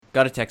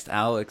Gotta text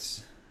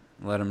Alex,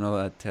 let him know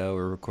that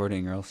we're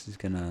recording, or else he's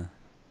gonna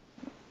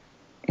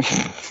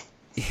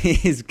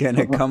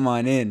come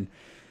on in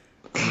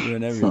and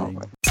ruin Oh,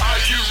 everything.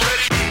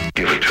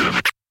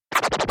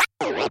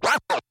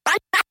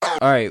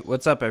 All right,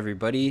 what's up,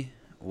 everybody?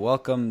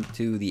 Welcome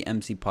to the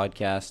MC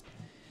podcast.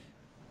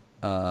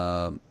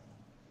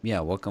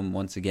 Welcome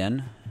once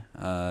again.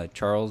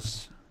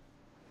 Charles,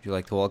 would you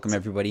like to welcome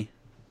everybody?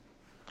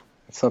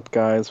 what's up,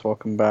 guys?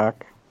 Welcome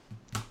back.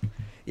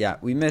 Yeah,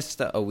 we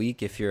missed a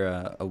week if you're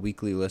a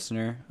weekly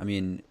listener. I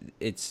mean,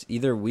 it's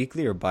either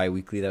weekly or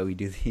bi-weekly that we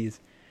do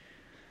these.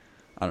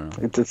 I don't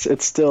know.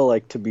 It's still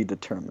like to be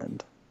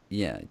determined.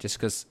 Yeah, just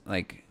because,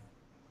 last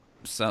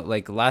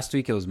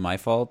week it was my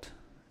fault,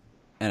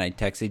 and I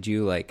texted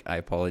you, I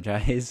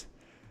apologize.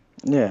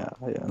 Yeah,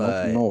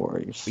 But, no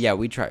worries. Yeah,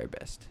 we try our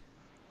best.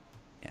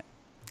 Yeah.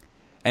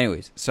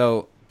 Anyways,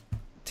 so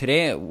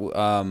today,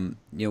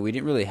 we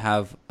didn't really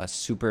have a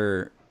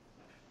super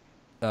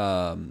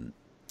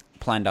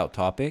planned out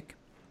topic,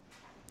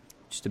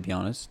 just to be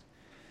honest.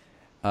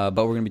 But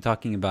we're going to be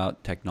talking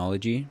about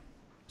technology.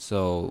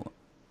 So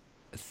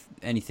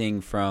anything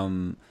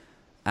from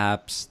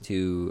apps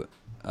to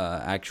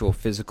actual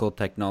physical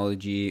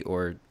technology,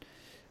 or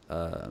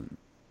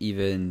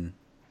even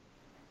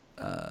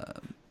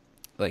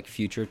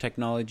future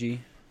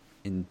technology,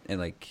 and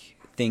like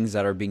things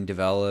that are being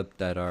developed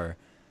that are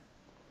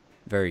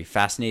very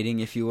fascinating,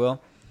 if you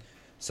will.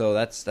 So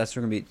that's what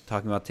we're gonna be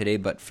talking about today.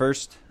 But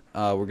first,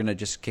 we're gonna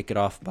just kick it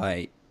off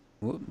by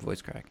voice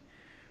crack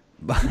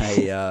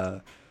by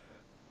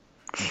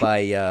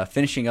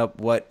finishing up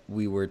what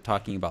we were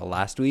talking about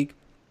last week,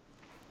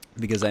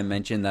 because I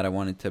mentioned that I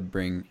wanted to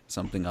bring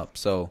something up.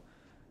 So,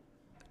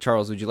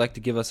 Charles, would you like to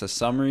give us a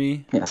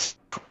summary? Yes.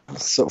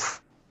 So,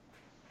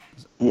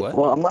 What?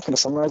 well, I'm not going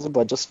to summarize it,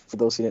 but just for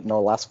those who didn't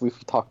know, last week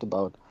we talked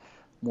about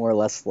more or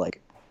less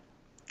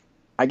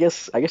I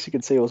guess you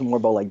could say it was more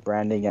about like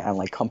branding and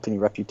like company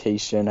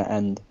reputation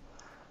and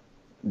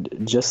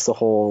just the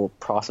whole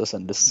process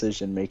and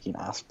decision making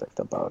aspect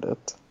about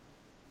it.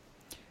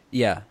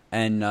 Yeah,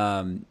 and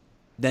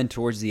then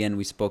towards the end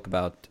we spoke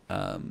about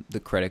the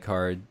credit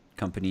card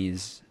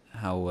companies,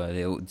 how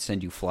they would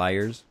send you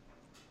flyers.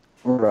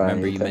 Right.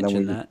 Remember you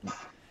mentioned that?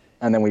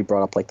 And then we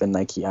brought up like the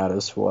Nike ad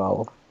as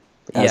well,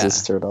 as Yeah. it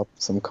stirred up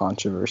some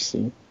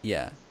controversy.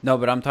 Yeah. No,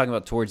 but I'm talking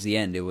about towards the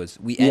end.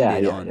 We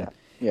ended on.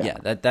 Yeah.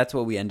 That's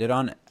what we ended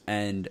on,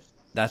 and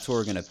that's where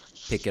we're gonna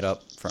pick it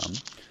up from.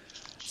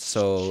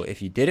 So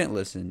if you didn't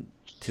listen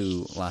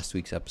to last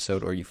week's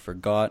episode, or you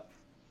forgot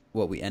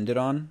what we ended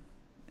on,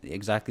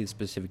 exactly the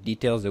specific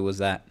details, it was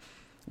that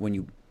when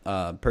you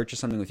purchase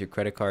something with your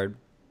credit card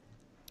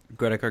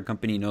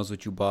company knows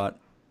what you bought,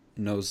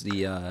 knows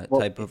the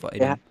type of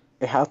item.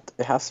 It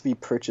has to be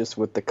purchased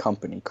with the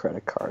company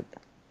credit card.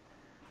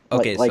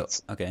 Okay,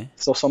 Okay.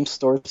 So some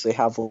stores they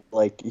have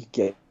like you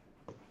get,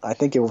 I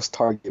think it was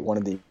Target, one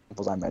of the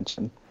examples I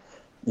mentioned.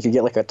 You can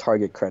get like a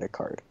Target credit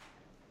card,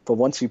 but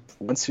once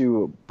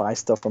you buy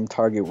stuff from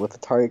Target with a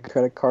Target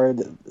credit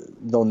card,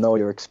 they'll know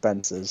your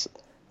expenses,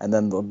 and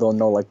then they'll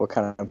know like what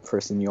kind of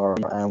person you are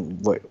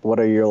and what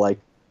are your like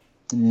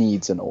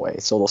needs in a way.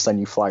 So they'll send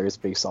you flyers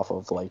based off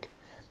of like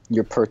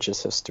your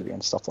purchase history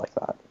and stuff like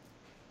that.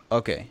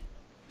 Okay,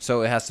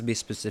 so it has to be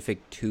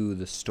specific to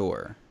the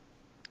store.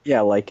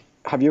 Yeah, like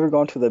have you ever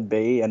gone to the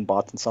Bay and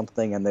bought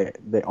something and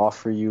they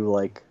offer you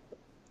like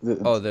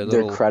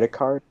their credit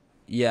card?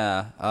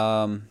 Yeah.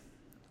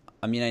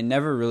 I mean,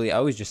 I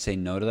always just say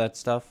no to that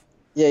stuff.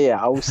 Yeah,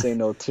 I always say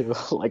no too.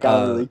 Like I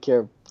don't really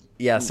care.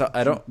 Yeah, so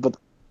I don't. But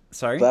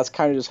Sorry. that's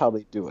kind of just how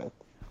they do it.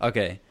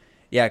 Okay.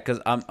 Yeah, because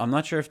I'm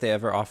not sure if they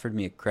ever offered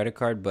me a credit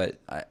card, but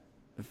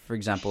for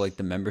example, like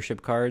the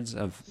membership cards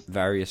of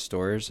various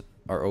stores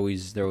they're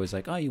always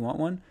like, oh, you want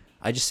one?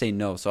 I just say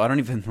no, so I don't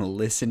even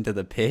listen to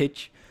the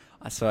pitch.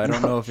 So I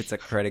don't know if it's a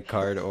credit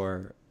card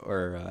or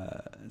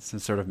some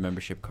sort of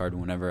membership card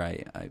whenever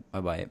I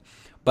buy it.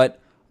 But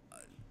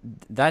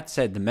that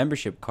said, the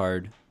membership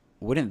card,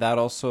 wouldn't that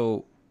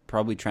also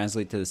probably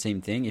translate to the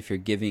same thing if you're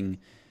giving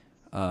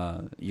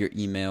your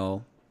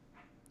email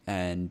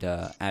and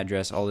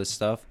address, all this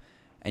stuff,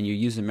 and you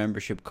use a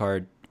membership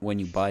card when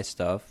you buy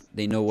stuff?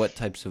 They know what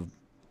types of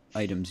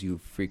items you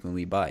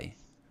frequently buy,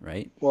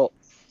 right? Well,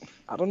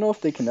 I don't know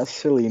if they can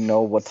necessarily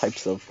know what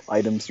types of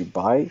items you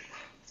buy,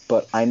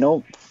 but I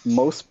know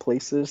most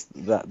places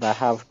that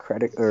have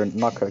credit or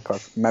not credit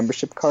card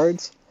membership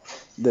cards,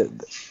 that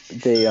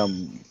they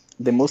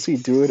mostly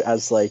do it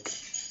as like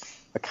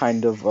a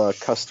kind of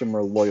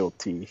customer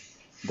loyalty,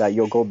 that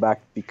you'll go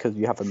back because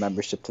you have a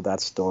membership to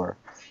that store,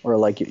 or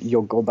like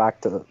you'll go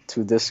back to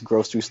this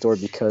grocery store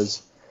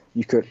because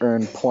you could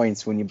earn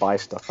points when you buy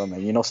stuff from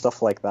it.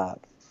 Stuff like that.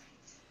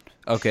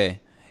 Okay.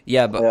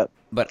 Yeah,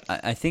 but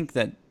I think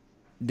that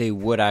they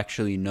would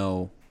actually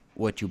know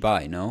what you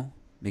buy, no?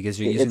 Because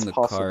you're using the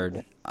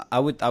card. I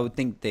would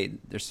think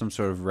there's some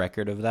sort of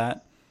record of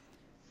that.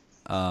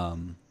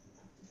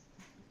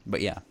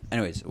 But yeah.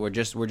 Anyways, we're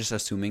just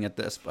assuming at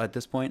this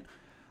point.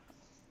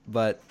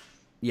 But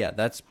yeah,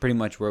 that's pretty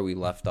much where we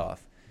left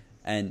off.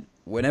 And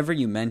whenever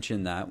you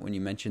mention that, when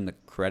you mention the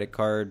credit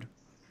card,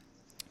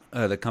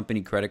 the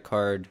company credit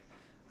card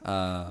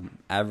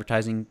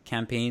advertising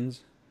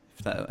campaigns,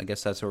 if that, I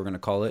guess that's what we're going to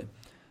call it.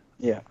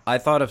 Yeah. I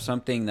thought of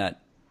something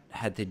that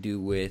had to do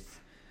with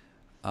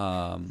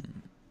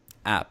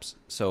apps.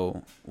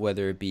 So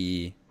whether it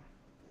be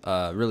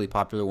a really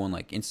popular one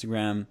like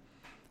Instagram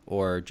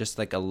or just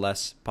like a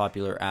less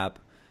popular app.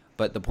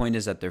 But the point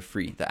is that they're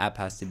free. The app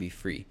has to be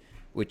free,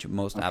 which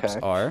most apps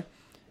are.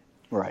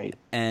 Right.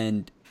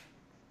 And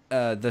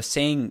the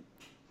saying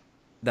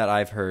that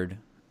I've heard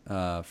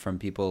from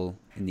people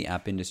in the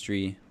app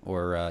industry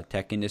or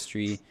tech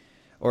industry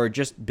or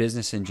just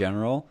business in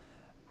general,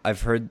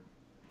 I've heard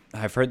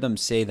them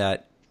say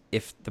that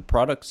if the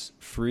product's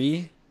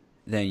free,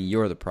 then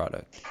you're the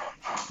product.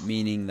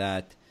 Meaning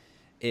that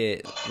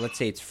let's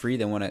say it's free,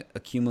 they want to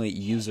accumulate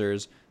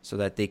users so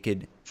that they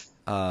could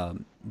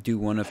do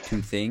one of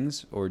two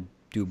things or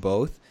do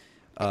both.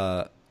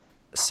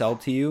 Sell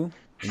to you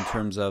in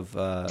terms of,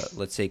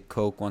 let's say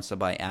Coke wants to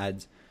buy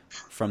ads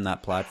from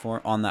that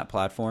platform, on that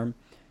platform,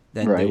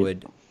 then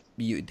right.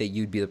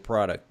 you'd be the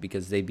product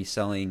because they'd be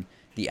selling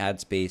the ad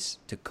space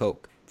to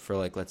Coke for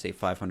like, let's say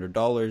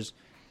 $500.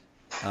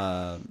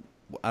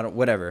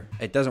 Whatever.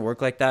 It doesn't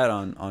work like that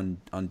on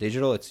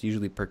digital. It's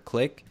usually per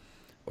click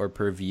or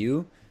per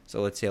view.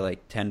 So let's say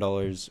like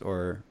 $10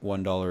 or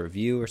 $1 a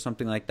view or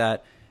something like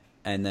that.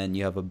 And then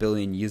you have a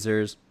billion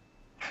users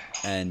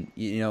and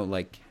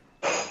like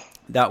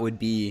that would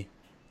be,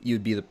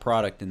 you'd be the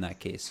product in that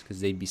case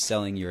because they'd be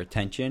selling your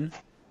attention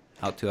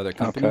out to other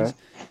companies. Okay.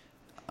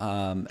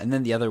 And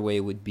then the other way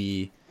would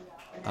be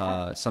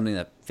something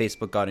that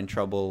Facebook got in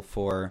trouble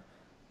for,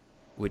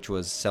 which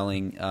was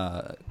selling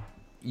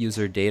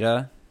user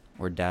data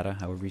or data,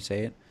 however you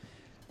say it.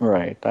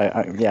 Right.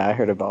 I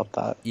heard about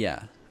that.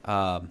 Yeah.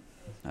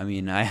 I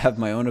mean, I have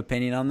my own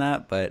opinion on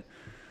that, but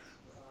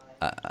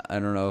I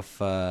don't know if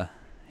do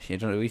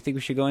you think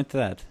we should go into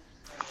that?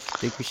 I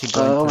think we should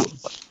go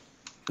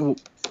into.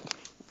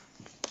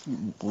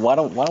 Why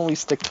don't we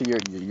stick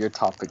to your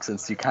topic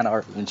since you kind of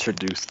already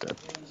introduced it?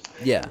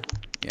 Yeah,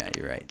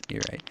 you're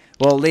right.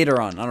 Well, later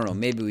on, I don't know.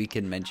 Maybe we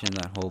can mention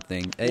that whole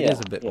thing. It is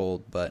a bit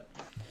old, but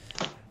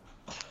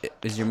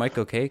is your mic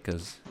okay?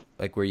 Because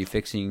like, were you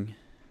fixing?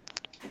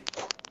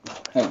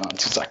 Hang on 2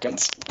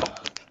 seconds. All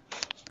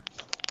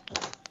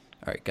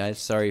right, guys.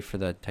 Sorry for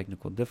the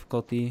technical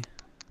difficulty.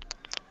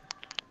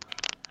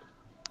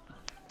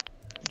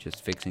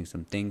 Just fixing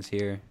some things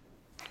here.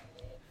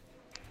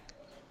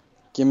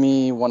 Give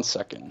me 1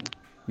 second.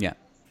 Yeah,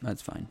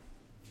 that's fine.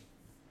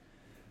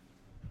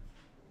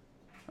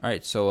 All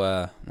right, so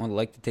I would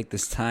like to take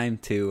this time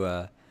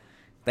to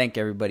thank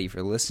everybody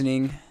for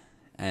listening,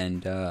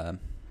 and I'd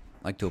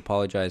like to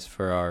apologize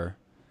for our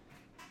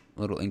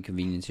little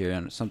inconvenience here.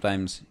 And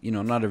sometimes,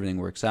 not everything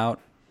works out.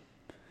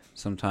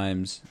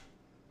 Sometimes,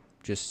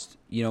 just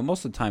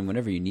most of the time,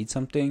 whenever you need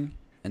something,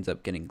 ends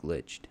up getting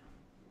glitched.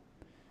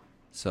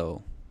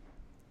 So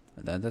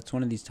that's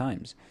one of these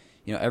times.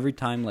 Every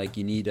time like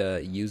you need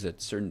to use a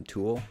certain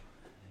tool,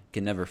 you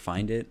can never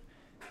find it,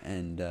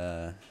 and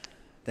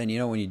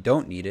then when you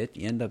don't need it,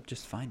 you end up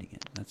just finding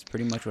it. That's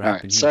pretty much what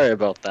happened. All right, sorry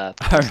about that.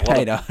 All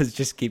right, I was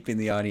just keeping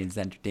the audience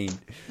entertained.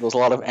 There was a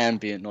lot of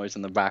ambient noise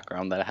in the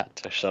background that I had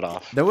to shut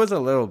off. There was a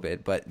little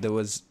bit, but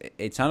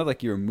it sounded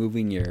like you were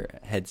moving your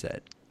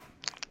headset.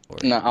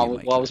 No,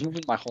 I was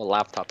moving my whole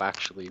laptop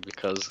actually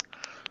because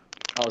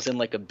I was in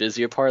like a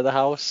busier part of the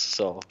house,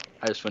 so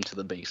I just went to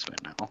the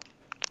basement now.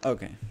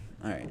 Okay,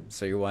 all right.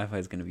 So your Wi-Fi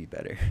is gonna be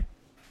better.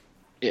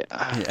 Yeah.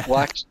 Well,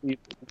 actually,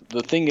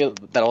 the thing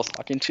that I was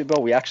talking to you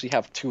about, we actually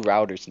have 2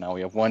 routers now.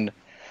 We have one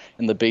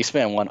in the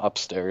basement and one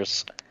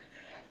upstairs.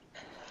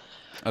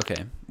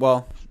 Okay.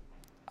 Well,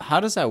 how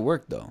does that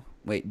work though?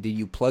 Wait, do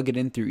you plug it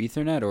in through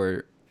Ethernet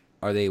or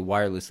are they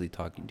wirelessly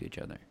talking to each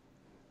other?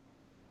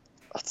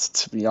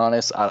 To be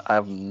honest, I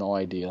have no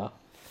idea.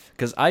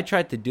 Because I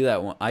tried to do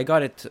that one. I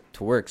got it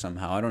to work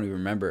somehow. I don't even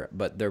remember.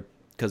 But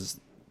because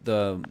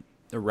the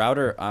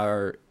router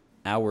our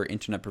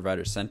internet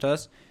provider sent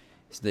us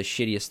is the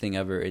shittiest thing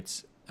ever.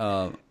 It's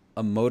a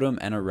modem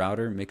and a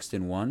router mixed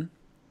in one.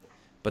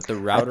 But the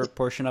router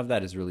portion of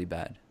that is really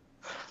bad.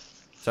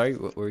 Sorry,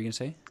 what were you going to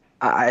say?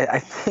 I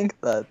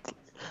think that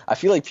I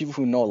feel like people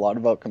who know a lot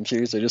about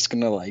computers are just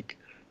going to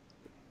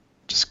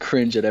just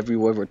cringe at every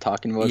word we're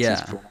talking about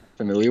since we're not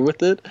familiar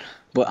with it.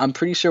 But I'm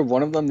pretty sure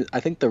one of them, I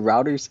think the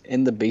routers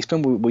in the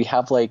basement, we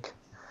have I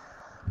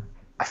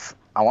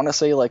want to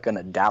say like an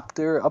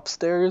adapter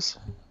upstairs.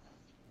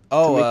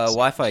 Oh,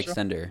 Wi-Fi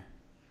extender.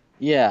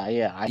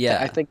 Yeah.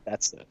 I think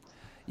that's it.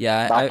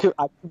 Yeah, I could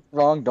be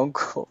wrong. Don't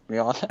quote me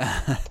on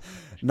it.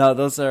 No,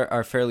 those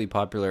are fairly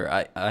popular.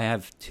 I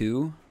have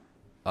 2,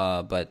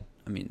 but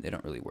I mean they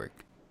don't really work.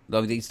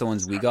 At least the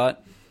ones we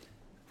got.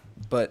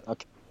 But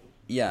okay.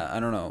 Yeah, I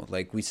don't know.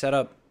 Like we set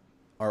up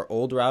our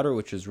old router,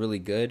 which was really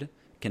good,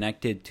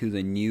 connected to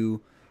the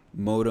new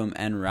modem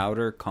and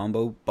router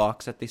combo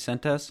box that they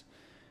sent us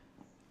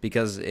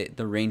because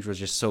the range was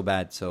just so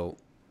bad. So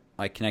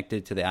I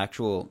connected to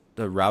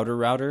the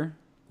router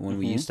when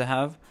we used to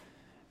have,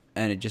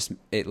 and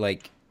it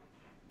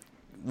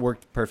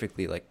worked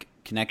perfectly, like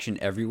connection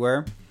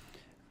everywhere,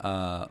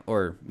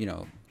 or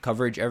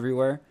coverage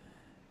everywhere.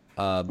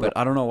 But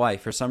I don't know why.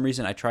 For some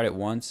reason, I tried it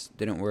once,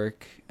 didn't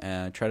work.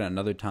 Tried it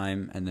another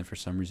time, and then for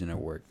some reason it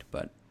worked.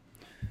 But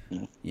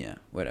yeah,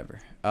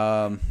 whatever.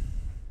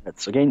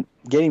 So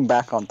getting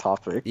back on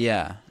topic.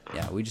 Yeah,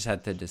 we just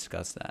had to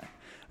discuss that.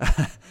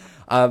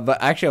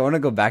 But actually, I want to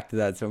go back to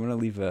that, so I'm gonna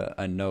leave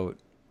a note,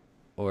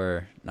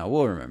 or no,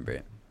 we'll remember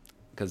it.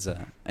 Because,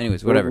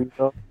 anyways, whatever.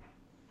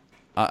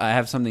 I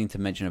have something to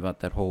mention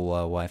about that whole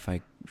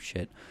Wi-Fi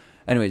shit.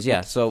 Anyways,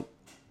 yeah. So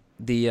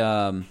the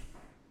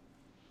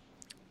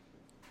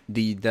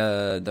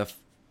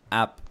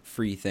app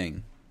free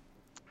thing.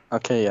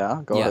 Okay,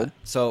 yeah, go ahead.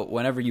 So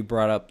whenever you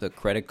brought up the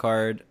credit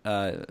card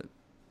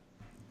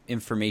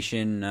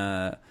information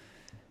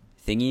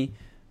thingy,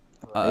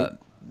 Right.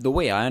 the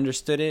way I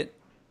understood it,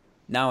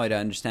 now I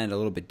understand it a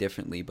little bit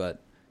differently,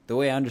 but the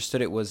way I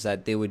understood it was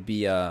that they would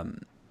be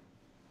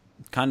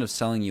kind of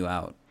selling you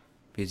out,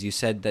 because you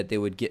said that they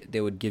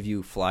would give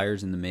you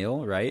flyers in the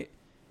mail, right?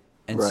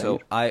 And Right. so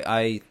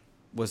I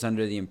was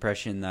under the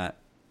impression that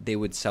they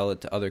would sell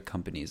it to other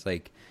companies.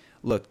 Like,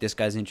 look, this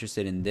guy's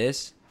interested in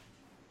this,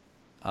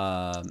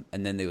 and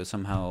then they would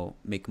somehow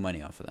make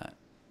money off of that.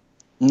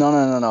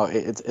 No.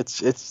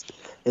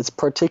 It's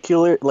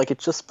particular, like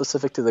it's just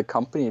specific to the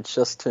company. It's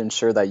just to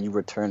ensure that you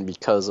return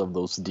because of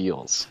those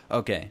deals.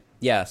 Okay.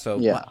 Yeah. So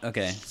Yeah.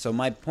 So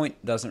my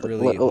point doesn't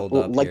really hold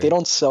up Like here. they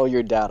don't sell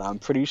your data. I'm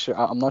pretty sure.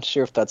 I'm not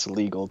sure if that's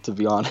legal, to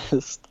be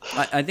honest.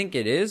 I think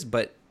it is,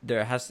 but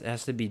there has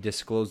to be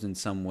disclosed in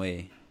some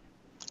way.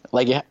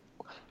 Like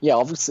yeah,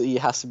 obviously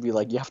it has to be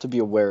like you have to be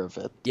aware of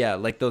it. Yeah,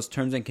 like those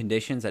terms and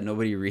conditions that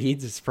nobody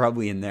reads, it's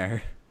probably in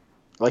there.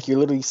 Like you're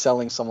literally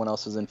selling someone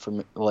else's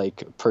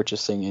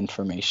purchasing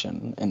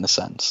information in a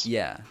sense.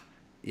 Yeah,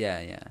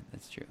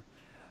 that's true.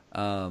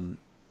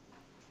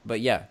 But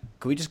yeah,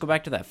 could we just go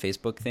back to that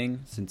Facebook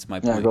thing, since my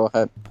Yeah, go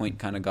ahead. point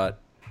kind of got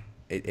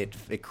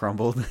it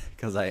crumbled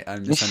because I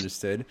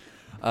misunderstood.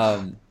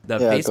 The Yeah,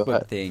 go Facebook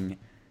ahead. thing,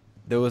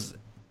 there was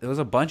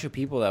a bunch of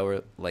people that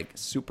were like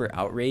super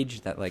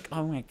outraged that, like,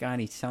 oh my god,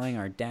 he's selling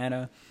our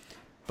data.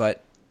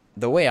 But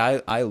the way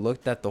I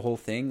looked at the whole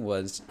thing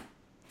was,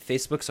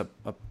 Facebook's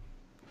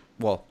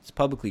well, it's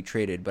publicly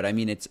traded, but I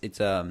mean it's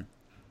a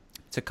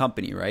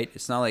company, right?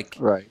 It's not like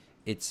Right.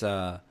 it's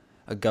a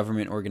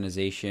government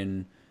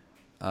organization,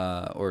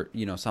 or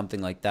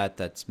something like that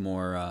that's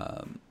more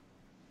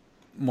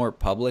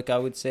public, I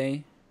would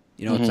say.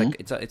 It's like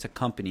it's a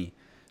company.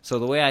 So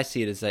the way I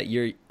see it is that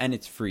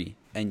it's free,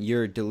 and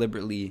you're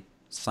deliberately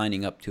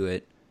signing up to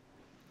it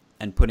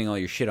and putting all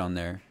your shit on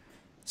there.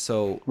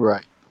 So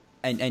Right.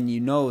 and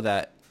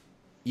that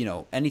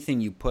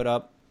anything you put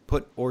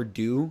or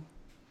do,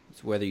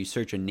 so whether you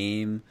search a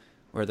name,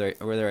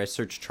 whether I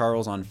search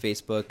Charles on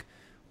Facebook,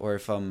 or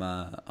if I'm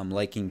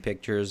liking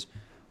pictures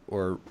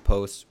or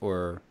posts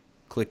or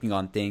clicking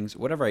on things,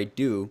 whatever I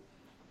do,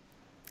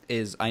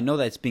 is I know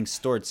that it's being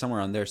stored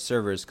somewhere on their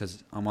servers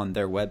because I'm on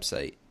their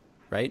website,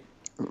 right?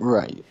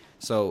 Right.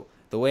 So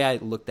the way I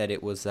looked at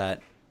it was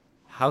that,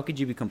 how could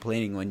you be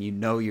complaining when you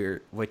know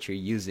what you're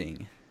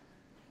using?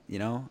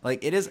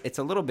 Like, it's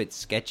a little bit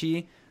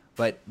sketchy,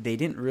 but they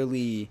didn't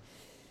really,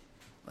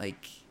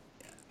 like,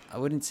 I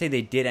wouldn't say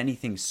they did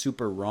anything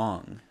super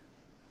wrong.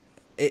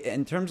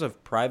 In terms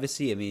of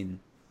privacy, I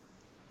mean,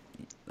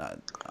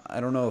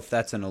 I don't know if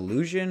that's an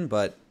illusion,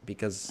 but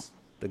because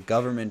the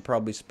government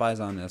probably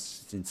spies on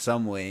us in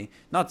some way,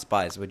 not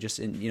spies, but just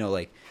in,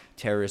 like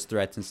terrorist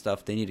threats and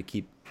stuff, they need to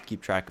keep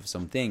track of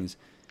some things.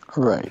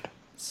 Right.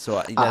 So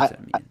that's what I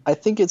mean. I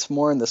think it's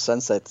more in the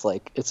sense that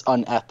it's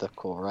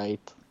unethical,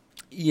 right?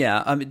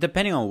 Yeah, I mean,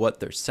 depending on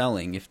what they're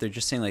selling. If they're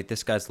just saying, like,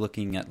 this guy's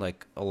looking at,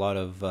 like, a lot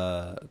of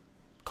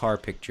car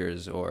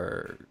pictures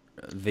or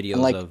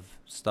videos of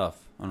stuff,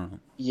 I don't know.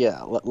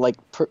 Yeah,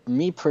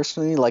 me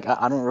personally, like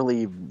I don't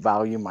really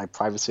value my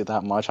privacy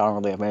that much. I don't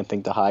really have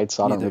anything to hide,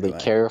 so I don't Neither really do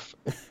I. care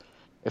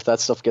if that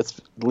stuff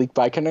gets leaked.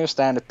 But I can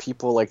understand if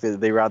people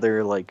they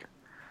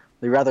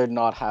rather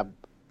not have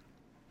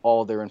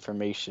all their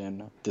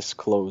information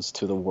disclosed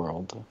to the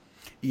world.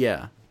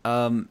 Yeah,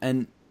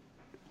 and,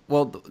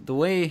 well, the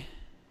way,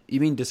 you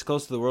mean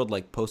disclose to the world,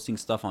 like posting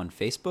stuff on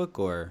Facebook,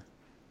 or?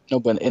 No,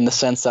 but in the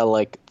sense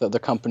that the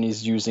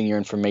company's using your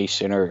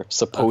information or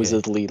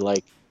supposedly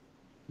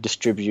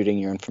distributing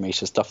your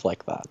information, stuff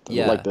like that.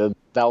 Yeah.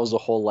 That was a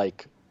whole I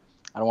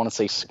don't want to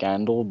say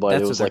scandal, but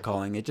That's it what was they're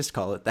calling it. Just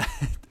call it that.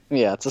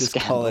 Yeah, it's a Just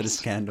scandal. call it a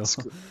scandal.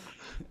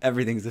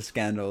 Everything's a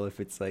scandal if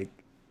it's if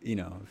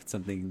it's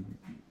something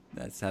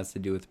that has to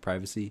do with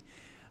privacy.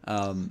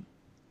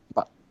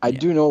 But I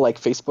do know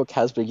Facebook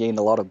has been getting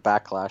a lot of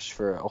backlash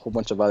for a whole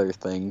bunch of other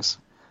things.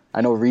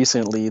 I know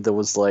recently there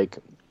was a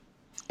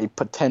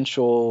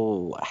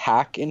potential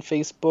hack in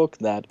Facebook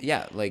that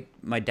Yeah, like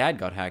my dad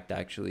got hacked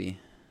actually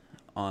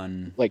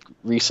on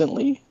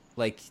recently.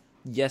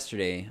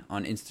 Yesterday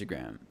on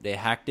Instagram. They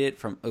hacked it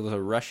it was a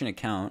Russian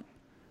account.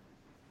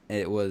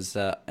 It was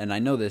and I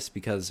know this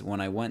because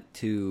when I went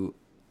to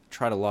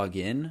try to log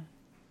in,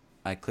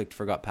 I clicked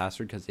forgot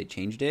password because they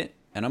changed it.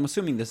 And I'm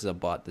assuming this is a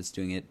bot that's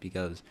doing it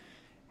because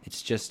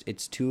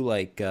it's too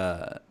like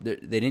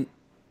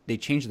they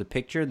changed the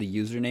picture, the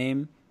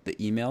username, the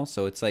email,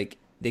 so it's like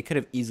they could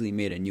have easily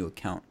made a new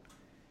account,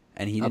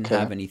 and he didn't Okay.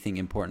 have anything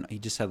important. He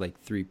just had like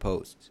 3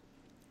 posts.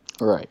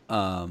 Right.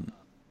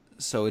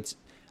 So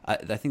I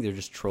think they're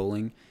just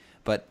trolling.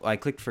 But I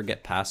clicked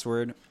forget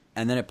password,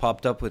 and then it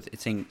popped up with it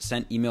saying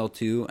sent email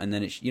to, and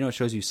then it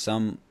shows you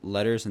some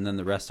letters, and then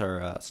the rest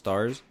are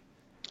stars,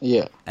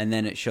 Yeah. and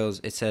then it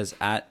says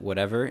at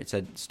whatever, it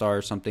said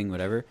star something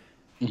whatever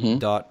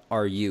Mm-hmm.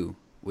 .ru,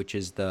 which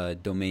is the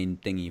domain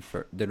thingy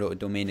for the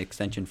domain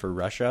extension for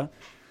Russia.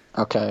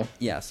 Okay.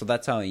 Yeah, so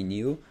that's how I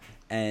knew.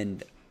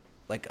 And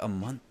like a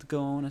month ago,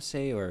 I want to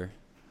say, or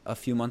a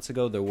few months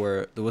ago, there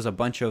was a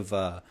bunch of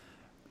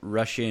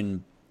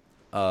Russian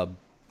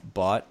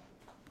bot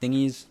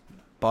thingies,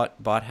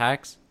 bot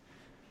hacks.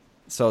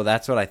 So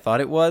that's what I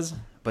thought it was.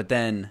 But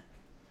then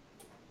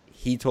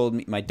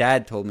my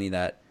dad told me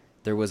that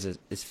there was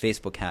this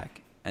Facebook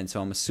hack, and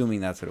so I'm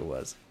assuming that's what it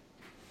was.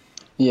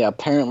 Yeah,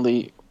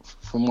 apparently,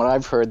 from what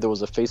I've heard, there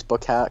was a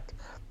Facebook hack,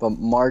 but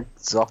Mark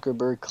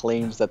Zuckerberg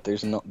claims that there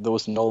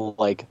was no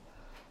like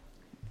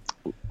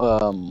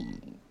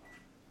um,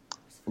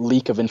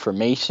 leak of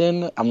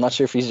information. I'm not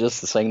sure if he's just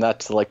saying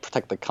that to like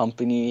protect the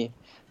company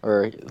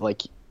or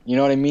like you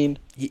know what I mean.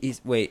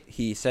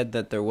 He said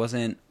that there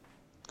wasn't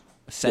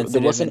There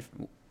sensitive. wasn't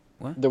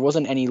What? there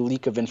wasn't any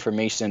leak of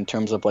information in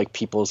terms of like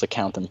people's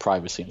account and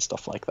privacy and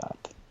stuff like that.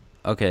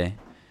 Okay.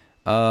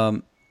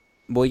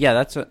 Well, yeah,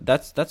 that's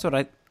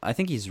what I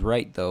think he's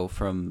right though.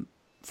 From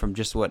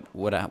just what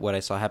I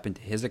saw happen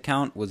to his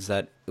account was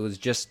that it was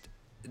just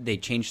they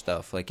changed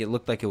stuff. Like it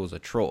looked like it was a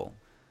troll.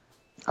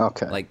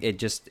 Okay. Like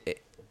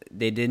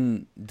they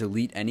didn't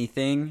delete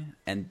anything,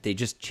 and they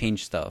just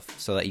changed stuff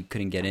so that you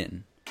couldn't get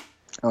in.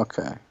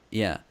 Okay.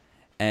 Yeah,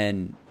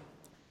 and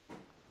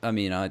I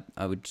mean, I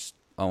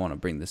want to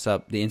bring this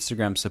up. The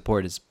Instagram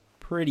support is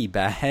pretty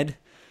bad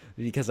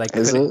because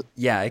Is it?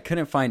 I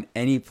couldn't find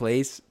any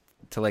place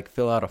to like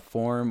fill out a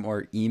form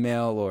or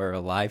email or a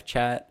live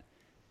chat.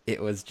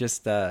 It was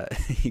just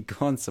you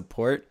go on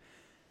support,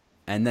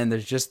 and then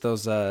there's just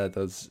those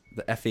the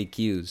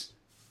FAQs,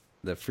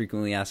 the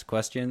frequently asked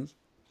questions,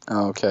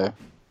 Oh, okay.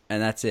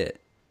 and that's it.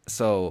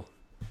 So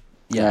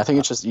Yeah, I think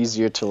it's just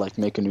easier to like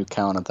make a new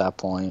account at that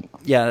point.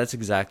 yeah, that's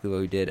exactly what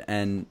we did,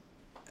 and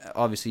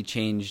obviously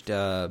changed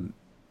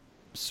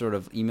sort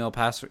of email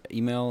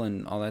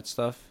and all that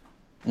stuff,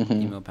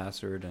 Mm-hmm. email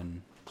password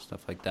and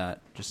stuff like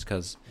that, just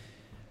because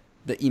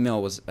the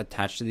email was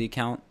attached to the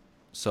account.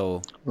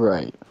 So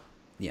Right.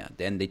 yeah,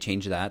 then they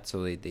changed that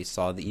so they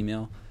saw the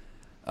email.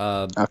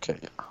 Uh, Okay.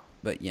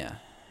 but yeah,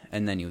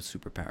 and then he was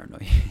super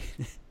paranoid.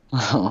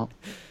 Yeah.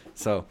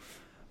 So,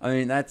 I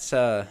mean, that's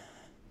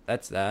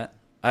that.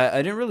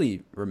 I didn't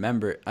really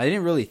remember. I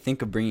didn't really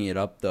think of bringing it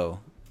up though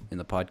in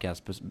the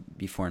podcast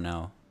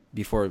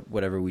before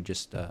whatever we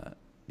just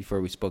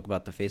before we spoke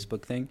about the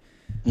Facebook thing.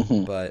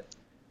 Mhm. But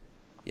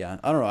yeah,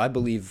 I don't know. I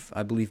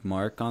believe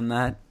Mark on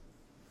that.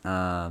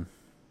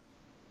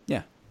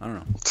 Yeah, I don't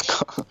know.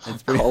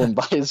 It's pretty- Call him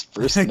by his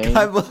first name.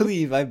 I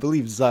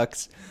believe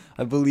Zucks.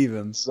 I believe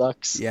him.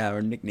 Sucks. Yeah,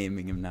 we're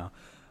nicknaming him now.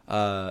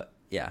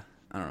 Yeah,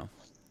 I don't know.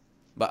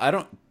 But I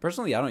don't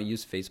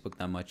use Facebook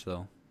that much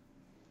though.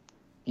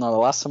 No, the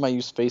last time I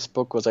used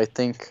Facebook was I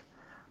think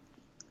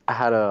I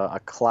had a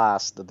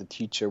class that the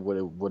teacher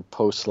would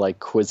post like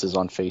quizzes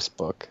on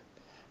Facebook,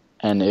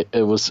 and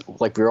it was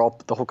like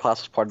the whole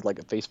class was part of like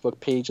a Facebook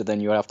page, and then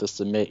you would have to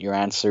submit your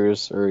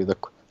answers or the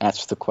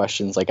answers to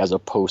questions like as a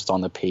post on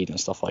the page and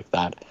stuff like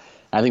that.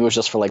 And I think it was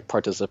just for like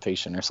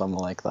participation or something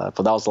like that.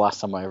 But that was the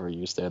last time I ever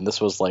used it, and this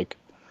was like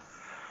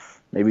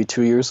maybe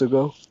 2 years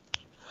ago.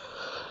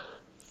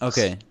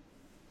 Okay.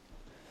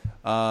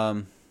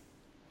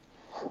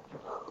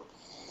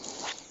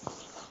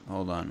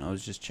 Hold on. I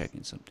was just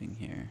checking something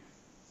here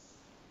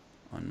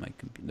on my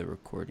the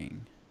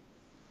recording.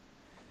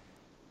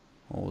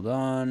 Hold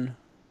on.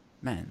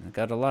 Man, I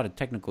got a lot of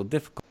technical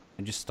difficulty.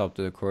 I just stopped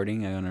the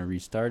recording. I'm gonna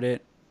restart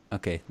it.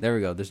 Okay, there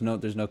we go. There's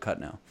no cut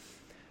now.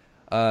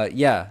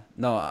 Yeah,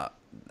 no,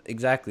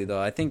 exactly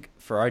though. I think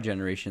for our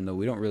generation though,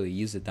 we don't really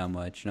use it that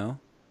much, no?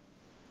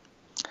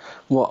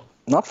 Well,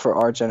 not for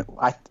our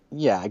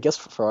I guess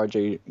for our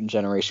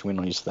generation we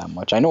don't use it that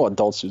much. I know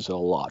adults use it a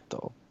lot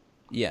though.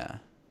 Yeah.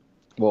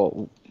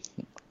 Well,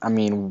 I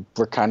mean,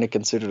 we're kind of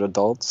considered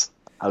adults.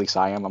 At least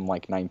I am. I'm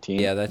like 19.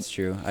 Yeah, that's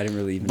true. I didn't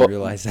really even But-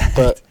 realize that.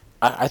 But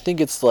I think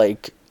it's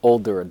like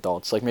older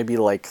adults, like maybe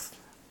like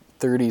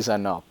 30s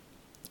and up.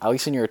 At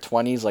least in your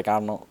 20s, like I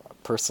don't know.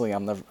 Personally,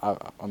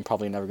 I'm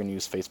probably never gonna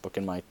use Facebook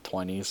in my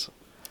 20s.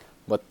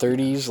 But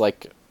 30s,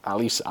 like at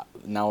least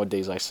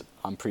nowadays,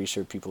 I'm pretty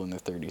sure people in their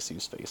 30s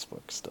use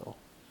Facebook still.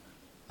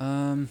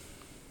 30s,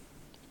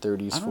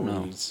 I don't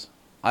know. 40s.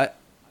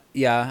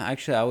 Yeah,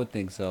 actually, I would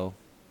think so.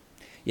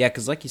 Yeah,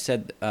 because like you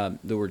said,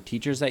 there were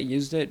teachers that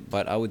used it,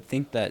 but I would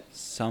think that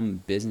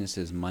some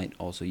businesses might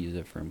also use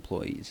it for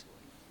employees.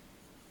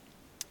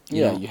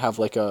 Yeah, know, you have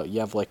like a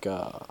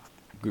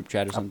group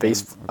chat or a something.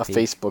 a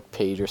Facebook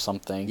page or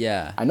something.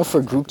 Yeah. I know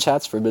for group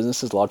chats for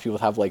businesses, a lot of people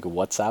have like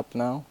WhatsApp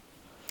now.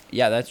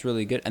 Yeah, that's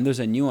really good. And there's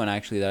a new one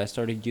actually that I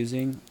started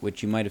using,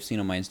 which you might have seen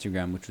on my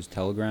Instagram, which was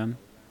Telegram.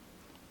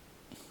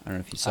 I don't know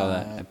if you saw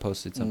that. Uh, I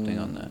posted something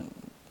on that.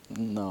 mm,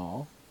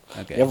 no.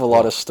 You Okay. have a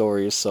lot Well, of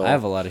stories, I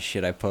have so a lot of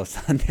shit I post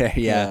on there.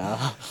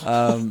 Yeah. yeah.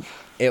 Um,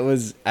 it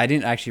was. I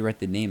didn't actually write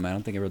the name. I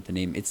don't think I wrote the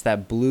name. It's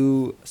that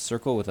blue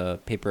circle with a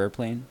paper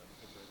airplane.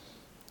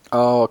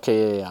 Oh,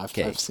 okay, yeah, I've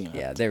Okay. seen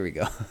Yeah. it. There we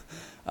go.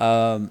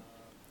 um,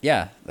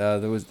 yeah.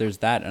 There's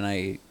that, and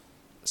I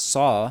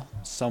saw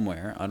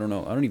somewhere. I don't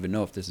know. I don't even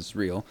know if this is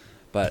real,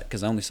 but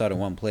because I only saw it in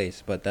one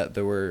place. But that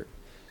there were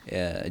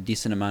a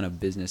decent amount of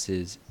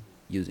businesses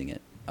using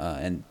it,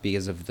 and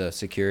because of the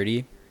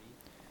security,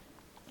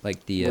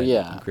 like Well, the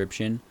yeah,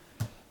 encryption.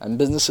 and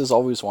businesses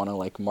always want to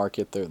like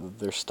market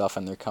their stuff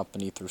and their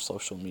company through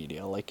social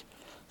media, like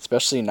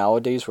especially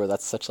nowadays where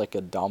that's such like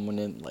a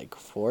dominant like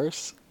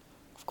force.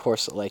 Of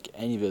course, like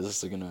any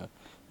business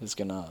is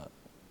gonna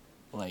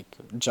like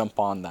jump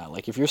on that.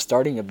 Like if you're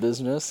starting a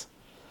business,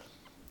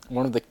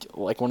 one of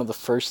the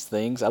first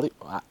things, at least,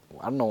 I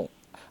don't know,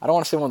 I don't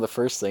want to say one of the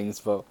first things,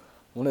 but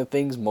one of the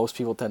things most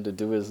people tend to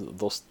do is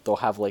they'll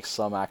have like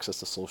some access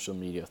to social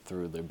media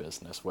through their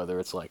business, whether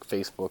it's like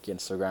Facebook,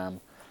 Instagram,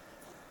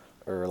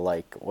 or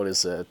like what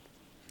is it?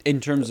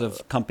 In terms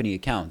of company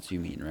accounts, you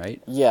mean,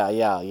 right? Yeah,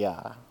 yeah,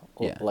 yeah.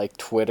 Yeah. Like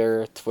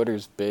Twitter.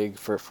 Twitter's big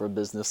for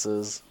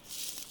businesses.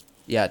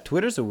 Yeah,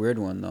 Twitter's a weird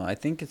one though. I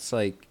think it's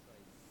like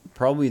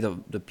probably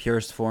the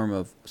purest form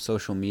of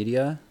social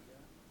media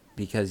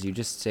because you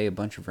just say a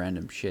bunch of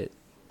random shit.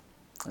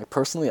 Like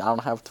personally, I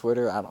don't have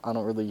Twitter. I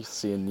don't really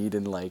see a need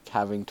in like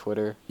having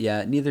Twitter.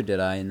 Yeah, neither did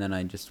I, and then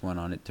I just went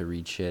on it to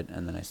read shit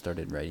and then I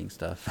started writing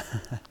stuff.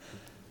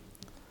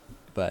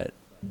 But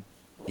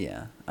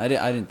yeah, I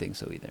didn't think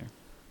so either.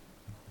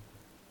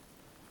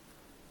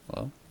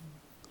 Hello?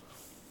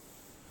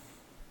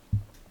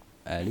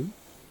 Hello?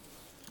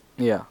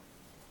 Yeah.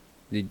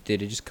 Did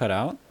it just cut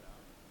out?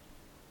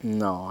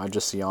 No, I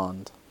just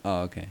yawned.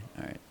 Oh, okay.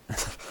 All right.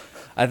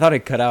 I thought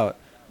it cut out.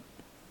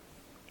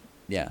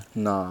 Yeah.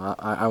 No,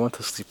 I went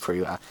to sleep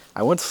pretty.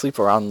 I went to sleep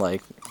around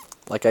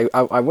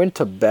I went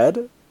to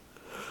bed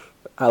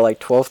at like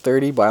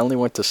 12:30, but I only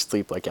went to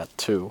sleep like at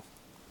 2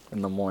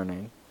 in the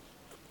morning,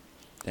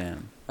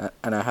 Damn.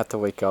 and I had to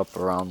wake up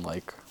around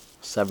like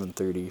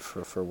 7:30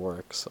 for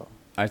work. So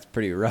That's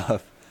pretty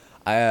rough.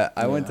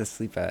 I went yeah, to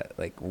sleep at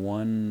like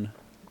 1:30.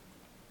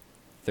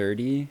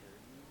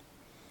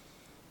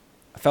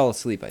 I fell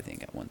asleep I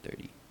think at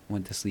 1:30.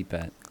 Went to sleep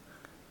at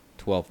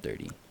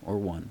 12:30 or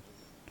 1.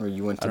 or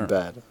you went I to don't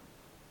bed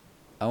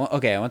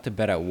okay, I went to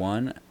bed at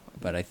 1,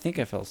 but I think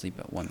I fell asleep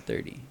at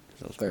 1:30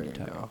 cuz I was There pretty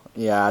you tired. go.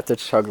 Yeah, I had to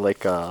chug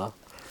like Have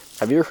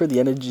you ever heard the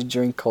energy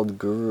drink called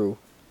Guru?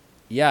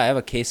 Yeah, I have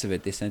a case of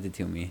it. They sent it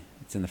to me.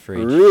 It's in the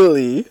fridge.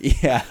 Really?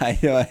 Yeah, I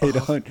know.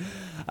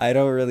 I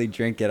don't really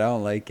drink it. I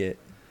don't like it.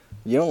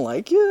 You don't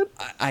like it?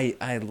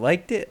 I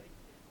liked it.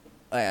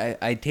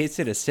 I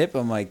tasted a sip.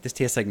 I'm like, this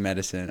tastes like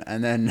medicine.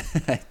 And then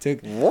I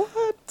What?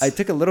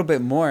 took a little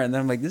bit more, and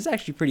then I'm like, this is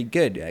actually pretty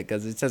good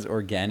because it says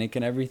organic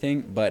and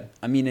everything. But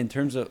I mean, in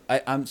terms of,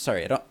 I'm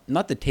sorry, I don't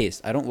not the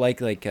taste. I don't like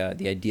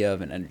the idea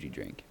of an energy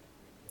drink,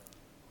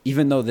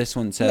 even though this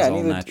one says Yeah, all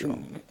neither. natural.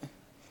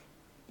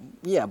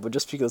 Yeah, but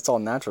just because it's all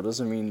natural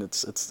doesn't mean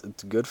it's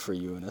good for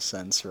you in a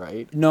sense,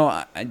 right? No,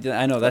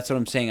 I know that's what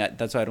I'm saying.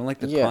 That's why I don't like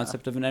the Yeah.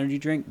 concept of an energy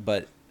drink.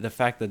 But the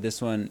fact that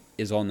this one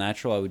is all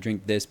natural, I would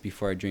drink this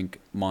before I drink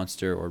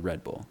Monster or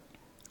Red Bull.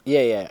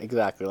 Yeah, yeah,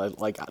 exactly.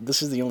 Like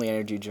this is the only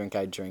energy drink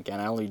I drink,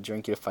 and I only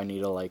drink it if I need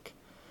to like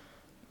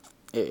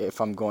if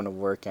I'm going to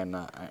work and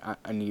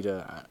I need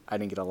I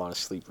didn't get a lot of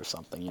sleep or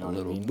something. You A know what I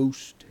little mean?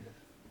 boost.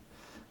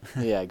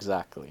 Yeah,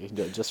 exactly.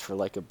 Just for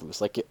like a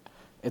boost.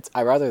 It's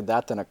I rather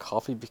that than a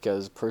coffee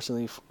because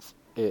personally,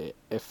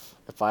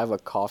 if I have a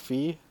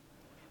coffee,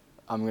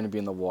 I'm gonna be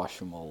in the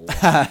washroom a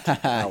lot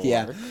at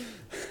Yeah, work.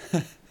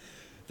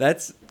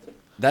 that's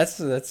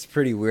that's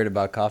pretty weird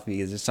about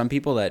coffee. Is there's some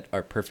people that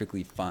are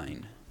perfectly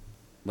fine,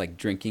 like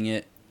drinking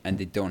it, and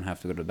they don't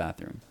have to go to the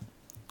bathroom.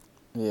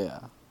 Yeah.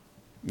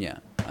 Yeah,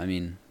 I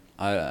mean,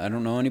 I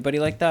don't know anybody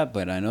like that,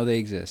 but I know they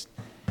exist.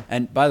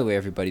 And by the way,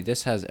 everybody,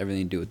 this has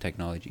everything to do with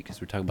technology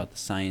because we're talking about the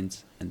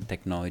science and the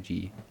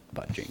technology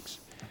about drinks.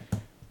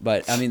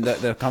 But I mean,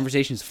 the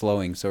conversation's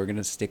flowing, so we're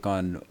gonna stick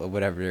on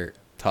whatever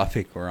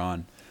topic we're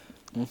on.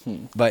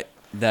 Mhm. But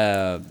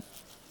the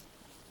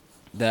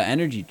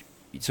energy,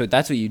 so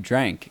that's what you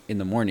drank in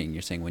the morning.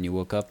 You're saying when you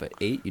woke up at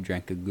 8, you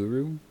drank a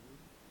guru.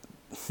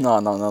 No,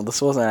 no, no.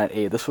 This wasn't at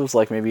 8. This was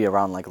like maybe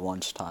around like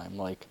lunchtime.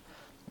 Like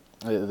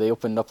they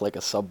opened up like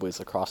a Subway's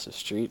across the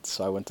street,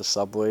 so I went to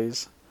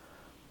Subway's.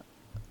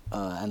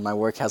 And my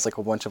work has like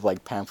a bunch of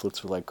like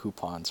pamphlets with like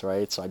coupons,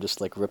 right? So I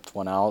just like ripped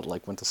one out,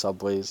 like went to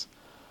Subway's,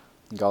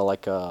 got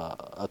like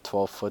a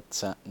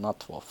 12-foot not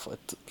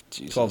 12-foot,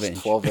 Jesus, 12-inch.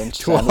 12-inch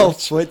 12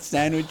 sandwich. foot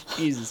sandwich.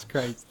 Jesus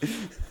Christ.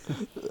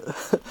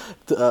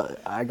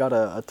 I got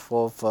a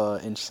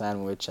 12 inch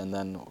sandwich, and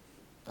then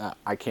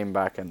I came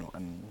back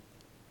and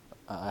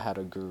I had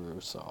a guru,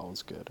 so I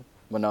was good.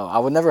 But no, I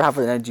would never have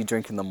an energy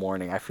drink in the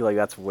morning. I feel like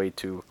that's way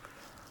too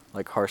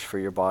like harsh for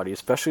your body,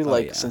 especially Oh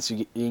like yeah. since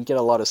you didn't get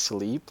a lot of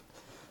sleep,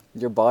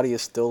 your body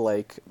is still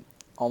like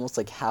almost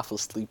like half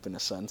asleep in a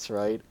sense,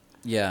 right?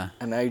 Yeah.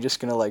 And now you're just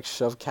gonna like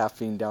shove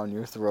caffeine down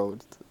your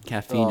throat.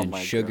 Caffeine Oh and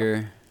my god.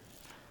 sugar,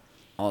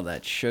 all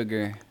that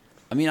sugar.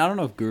 I mean, I don't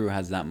know if Guru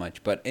has that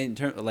much, but in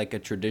terms of like a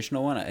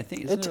traditional one, I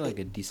think isn't It there like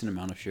a decent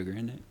amount of sugar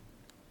in it?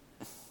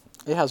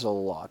 it has a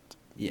lot.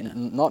 Yeah.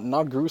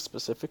 Not Guru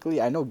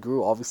specifically. I know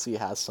Guru obviously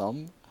has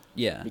some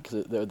Yeah.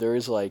 because there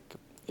is like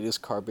it is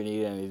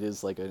carbonated and it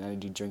is like an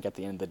energy drink at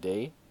the end of the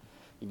day,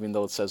 even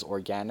though it says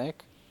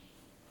organic.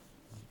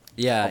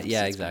 Yeah,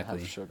 yeah, Obviously, it's gonna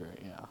have exactly. sugar.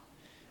 Yeah.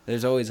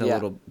 There's always a Yeah.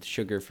 little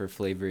sugar for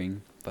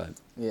flavoring, but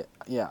Yeah,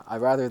 yeah. I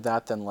rather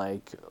that than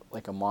like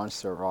a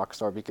Monster or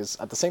Rockstar because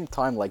at the same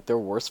time like they're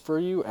worse for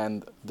you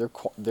and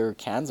their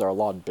cans are a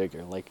lot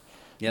bigger. Like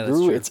yeah,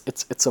 that's Guru, true.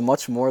 it's a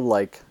much more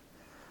like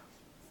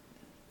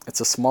it's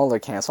a smaller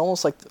can. It's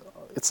almost like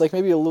it's like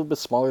maybe a little bit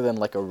smaller than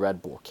like a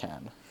Red Bull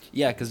can.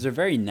 Yeah, because they're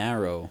very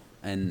narrow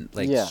and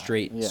like Yeah,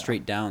 straight, yeah.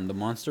 straight down. The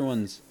monster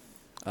ones,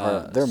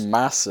 Or they're s-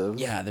 massive.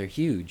 yeah, they're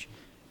huge.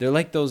 They're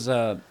like those.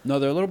 No,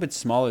 they're a little bit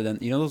smaller than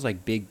those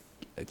like big,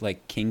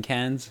 like king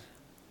cans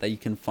that you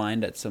can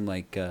find at some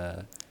like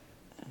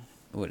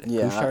what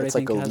Yeah, Couchard I it's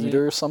like think a has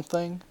liter it. or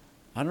something.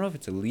 I don't know if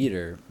it's a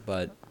liter,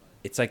 but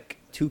it's like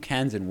two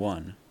cans in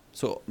one.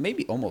 So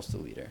maybe almost a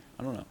liter.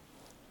 I don't know.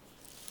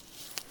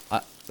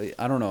 I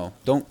I don't know.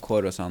 Don't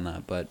quote us on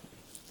that, but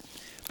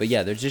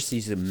yeah, there's just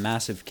these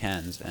massive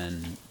cans,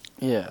 and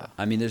Yeah.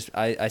 I mean,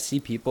 I see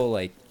people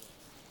like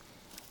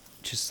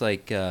just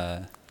like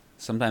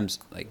sometimes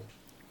like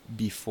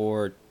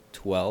before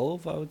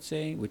 12, I would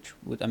say, which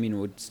would I mean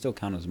would still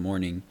count as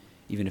morning,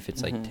 even if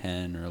it's like Hmm.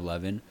 10 or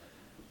 11,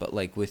 but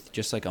like with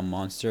just like a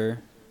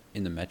monster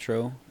in the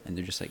metro, and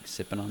they're just like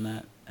sipping on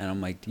that, and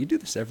I'm like, do you do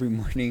this every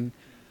morning?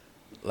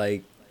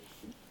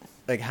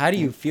 Like, how do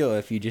you feel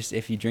if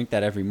you drink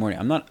that every morning?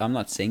 I'm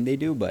not saying they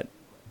do, but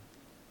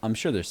I'm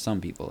sure there's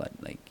some people that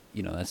like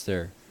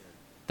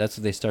that's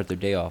what they start their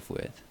day off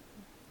with.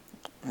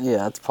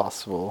 Yeah, it's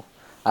possible.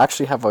 I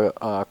actually have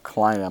a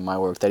client at my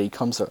work that he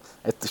comes.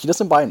 He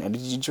doesn't buy an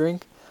energy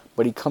drink,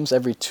 but he comes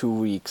every 2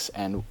 weeks.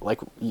 And like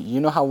you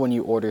know how when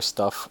you order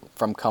stuff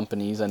from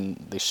companies and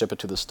they ship it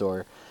to the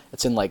store,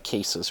 it's in like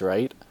cases,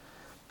 right?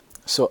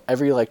 So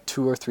every like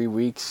 2 or 3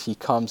 weeks, he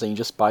comes and he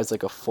just buys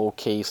like a full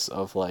case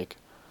of like,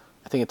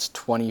 I think it's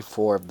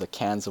 24 of the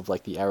cans of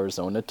like the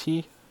Arizona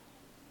tea.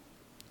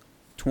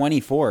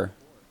 24.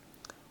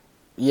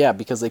 Yeah,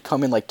 because they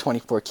come in like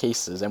 24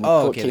 cases, and we Oh,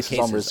 put okay, the cases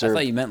on cases. I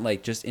thought reserve. you meant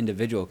like just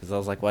individual, because I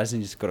was like, why doesn't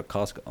he just go to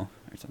Costco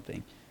or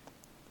something?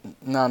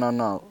 No, no,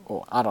 no.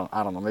 Well, I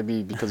don't know.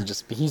 Maybe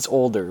because he's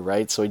older,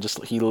 right? So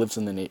he lives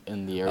in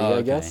the Oh, area,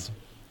 I okay. guess.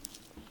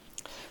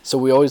 So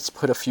we always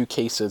put a few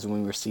cases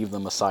when we receive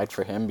them aside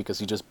for him because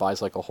he just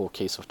buys like a whole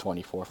case of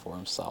 24 for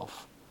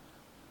himself.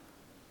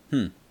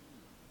 Hmm.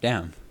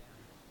 Damn.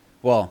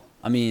 Well,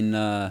 I mean,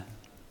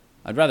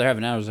 I'd rather have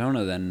an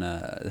Arizona than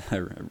a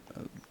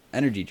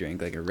energy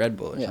drink like a Red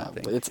Bull or Yeah,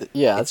 something. but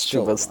yeah, It's that's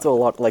true. still But a it's lot. still a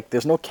lot. Like,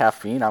 there's no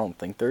caffeine. I don't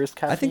think there is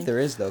I think caffeine. there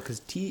is though, because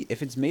tea,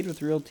 if it's made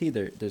with real tea,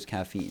 there's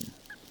caffeine.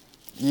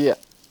 Yeah,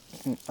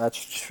 that's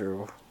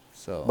true.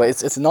 But So,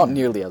 it's not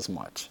nearly as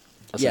much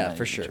as an yeah,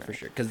 for energy sure, for drink.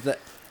 sure.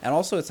 And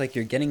also it's like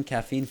you're getting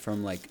caffeine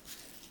from like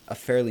a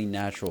fairly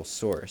natural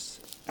source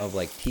of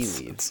like tea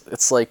leaves.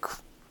 It's like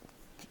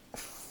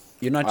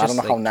You're not I don't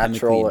know just how like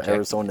chemically natural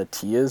injecting it. Arizona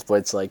tea is, but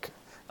it's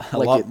A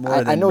like lot it.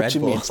 more I than know what Red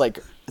you mean. Bull.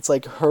 It's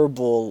like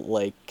herbal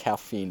like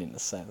caffeine in a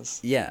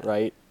sense, Yeah.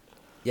 right?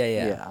 Yeah,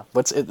 yeah. Yeah,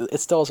 but it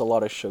still has a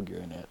lot of sugar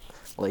in it.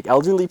 Like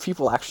elderly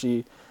people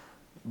actually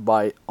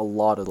buy a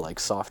lot of like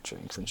soft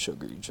drinks and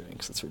sugary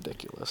drinks. It's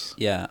ridiculous.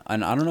 Yeah,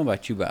 and I don't know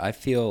about you, but I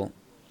feel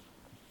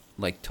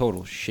like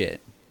total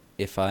shit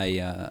if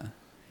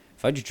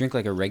I just drink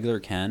like a regular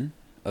can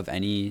of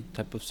any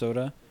type of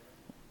soda.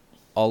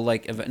 I'll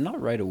like if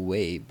not right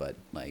away, but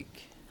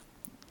like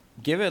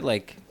give it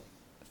like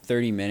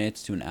 30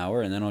 minutes to an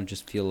hour, and then I'll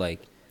just feel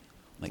like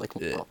Like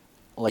ugh.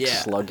 like Yeah.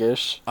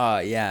 sluggish.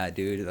 Yeah,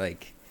 dude,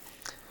 like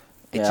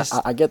it Yeah, just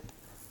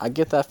I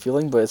get that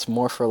feeling, but it's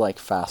more for like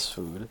fast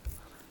food.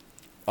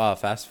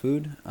 fast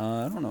food.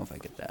 I don't know if I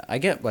get that. I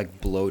get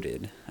like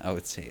bloated, I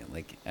would say.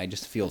 Like I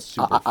just feel I,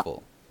 super I,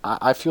 full.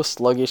 I feel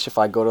sluggish if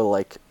I go to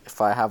like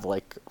if I have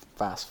like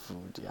fast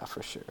food. Yeah,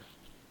 for sure.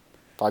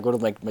 If I go to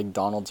like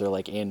McDonald's or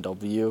like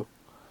A&W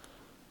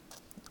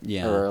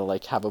Yeah. or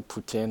like have a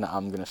poutine,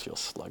 I'm gonna feel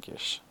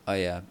sluggish. Oh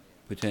yeah,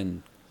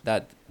 Putin.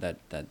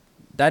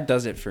 That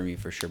does it for me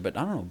for sure. But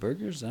I don't know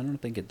burgers. I don't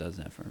think it does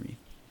that for me.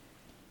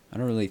 I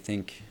don't really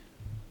think.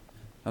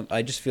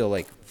 I just feel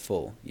like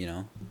full.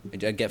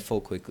 I get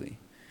full quickly.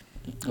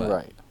 But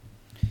Right.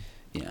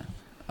 yeah.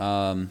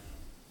 Um.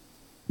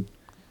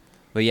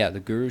 But yeah, the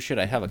Guru shit.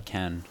 I have a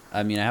can.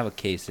 I mean, I have a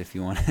case if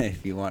you want.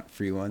 If you want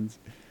free ones.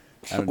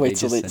 They Wait,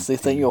 so just they sent so they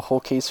it to sent you me. a whole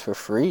case for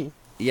free?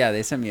 Yeah,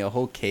 they sent me a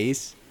whole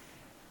case,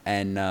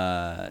 and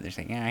they're just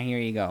like, yeah, here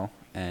you go,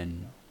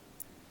 and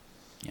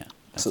yeah,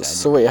 that's So it. I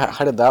so didn't wait, really drink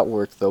how it. did that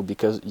work though?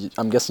 Because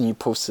I'm guessing you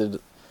posted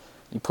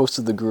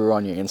the guru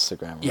on your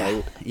Instagram, Yeah,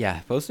 right? yeah. I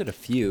posted a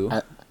few,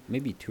 And,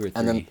 maybe two or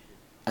And then three.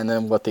 and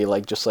then what, they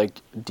like just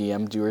like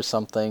DM'd you or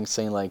something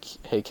saying like,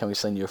 "Hey, can we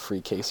send you a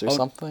free case or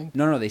Oh something?"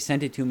 no, no, they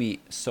sent it to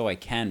me so I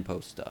can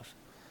post stuff.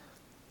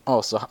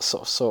 Oh,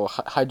 so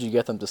how'd you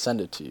get them to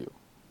send it to you?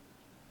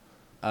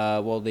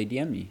 Well, they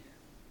DM me,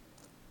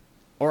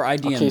 or I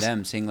DM Okay,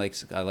 them saying like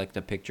I liked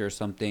a picture or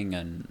something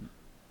and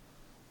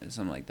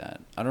something like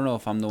that. I don't know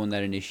if I'm the one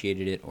that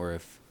initiated it or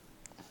if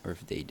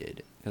they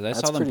did because I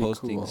that's saw them pretty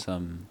posting cool.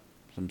 some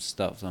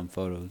stuff, some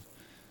photos.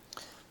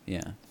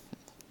 Yeah.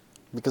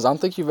 Because I don't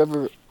think you've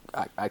ever.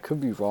 I could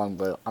be wrong,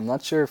 but I'm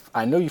not sure if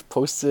I know you've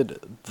posted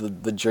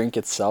the drink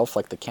itself,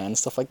 like the can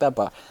stuff like that.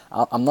 But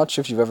I'm not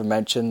sure if you've ever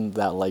mentioned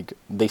that like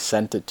they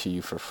sent it to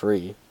you for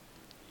free.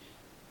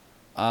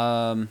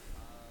 Um.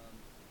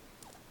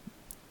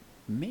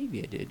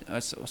 Maybe I did.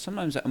 So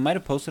sometimes I might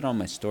have posted on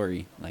my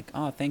story like,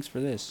 "Oh, thanks for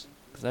this,"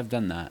 because I've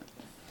done that.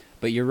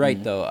 But you're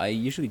right Mm. though. I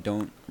usually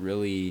don't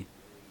really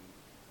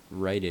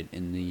write it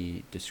in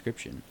the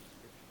description.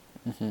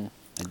 Hmm.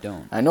 I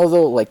don't. I know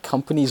though, like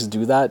companies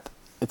do that.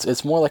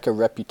 It's more like a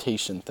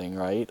reputation thing,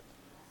 right?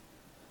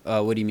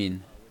 What do you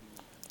mean?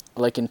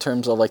 Like in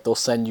terms of like they'll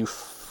send you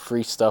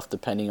free stuff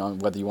depending on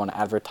whether you want to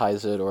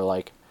advertise it or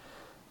like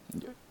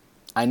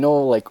I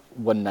know like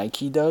what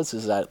Nike does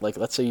is that like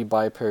let's say you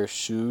buy a pair of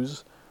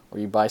shoes or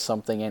you buy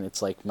something and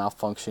it's like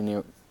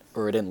malfunctioning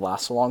or it didn't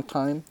last a long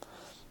time.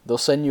 They'll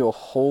send you a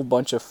whole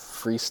bunch of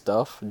free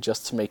stuff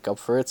just to make up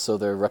for it so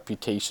their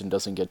reputation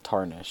doesn't get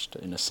tarnished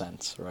in a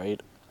sense,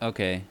 right?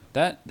 Okay,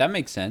 that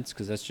makes sense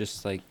because that's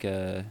just like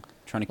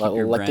trying to Like, keep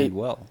your like they brand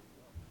well.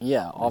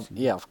 yeah, Nice and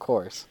yeah, good. of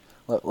course.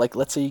 Like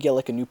let's say you get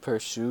like a new pair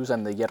of shoes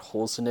and they get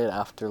holes in it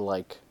after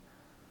like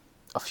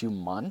a few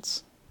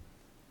months.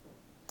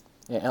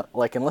 Yeah,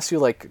 like unless you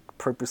like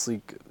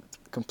purposely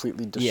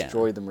completely Yeah,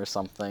 destroy them or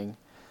something.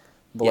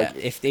 But yeah. like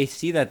If they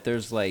see that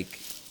there's like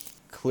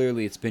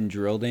clearly it's been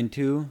drilled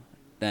into,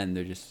 then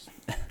they're just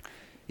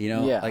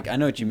yeah, like I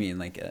know what you mean.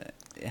 Like it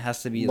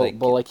has to be but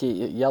like like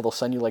yeah, they'll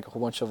send you like a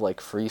whole bunch of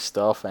like free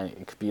stuff, and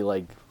it could be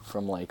like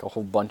from like a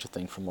whole bunch of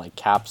things, from like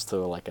caps to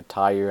like a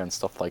tire and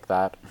stuff like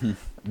that,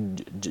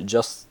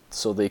 just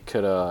so they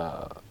could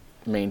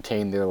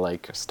maintain their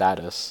like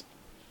status.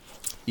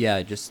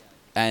 yeah, just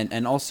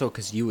and also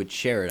because you would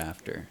share it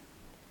after,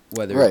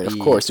 whether it Right, of be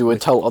course, you would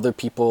with tell other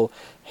people,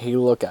 "Hey,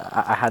 look,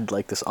 I had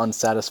like this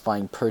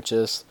unsatisfying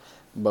purchase,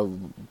 but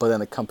then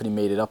the company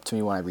made it up to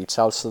me when I reached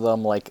out to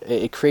them." Like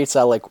it creates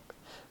that like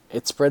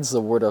it spreads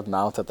the word of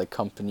mouth that the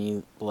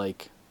company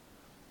like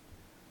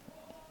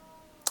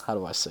how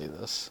do I say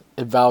this?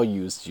 It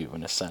values you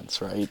in a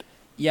sense, right?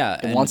 yeah,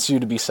 It and wants you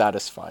to be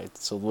satisfied,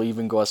 so they'll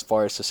even go as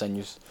far as to send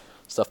you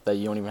stuff that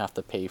you don't even have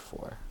to pay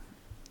for.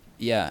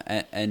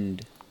 yeah,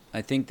 and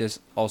I think this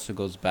also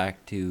goes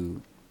back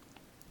to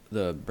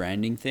the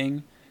branding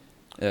thing,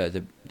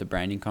 the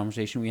branding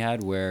conversation we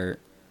had, where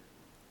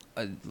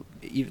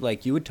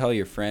like you would tell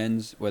your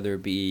friends whether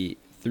it be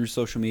through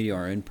social media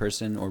or in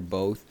person or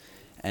both,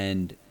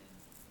 and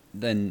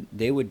then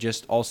they would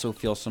just also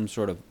feel some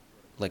sort of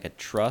like a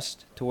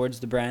trust towards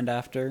the brand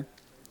after,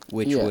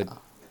 which Yeah, would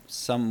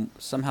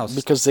somehow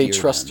because they steer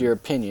trust your them.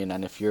 opinion,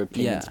 and if your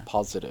opinion's Yeah.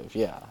 positive,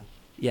 yeah.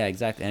 Yeah,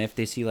 exactly. And if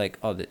they see like,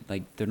 oh,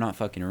 like they're not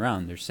fucking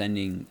around,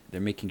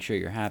 they're making sure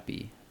you're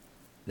happy,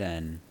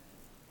 then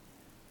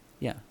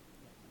yeah,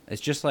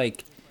 it's just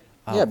like,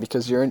 Yeah, oh,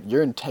 because your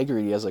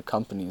integrity as a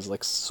company is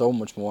like so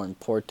much more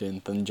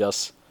important than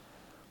just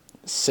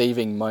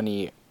saving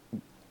money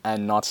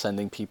and not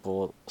sending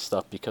people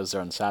stuff because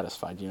they're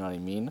unsatisfied. You know what I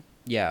mean?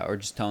 yeah, or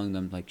just telling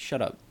them like,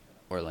 shut up,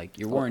 or like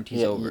your Oh,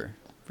 warranty's yeah, over,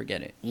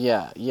 forget it.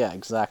 yeah,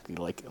 exactly.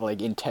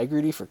 Like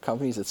integrity for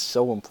companies is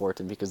so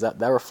important because that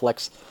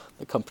reflects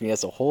the company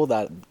as a whole.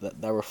 That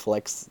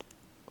reflects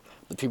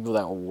the people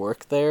that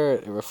work there.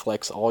 It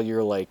reflects all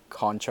your like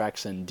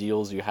contracts and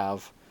deals you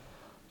have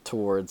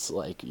towards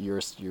like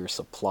your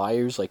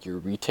suppliers, like your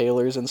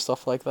retailers and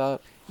stuff like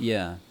that.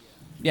 Yeah,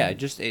 yeah,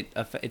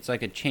 it's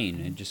like a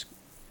chain.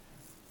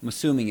 I'm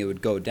assuming it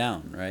would go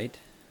down, right?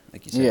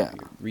 Like you said, Yeah.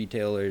 your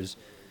retailers,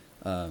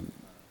 um,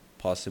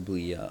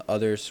 possibly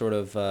other sort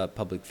of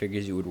public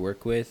figures you would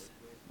work with,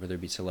 whether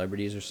it be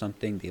celebrities or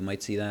something. They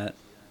might see that,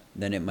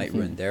 then it might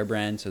ruin Hmm. their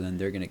brand. So then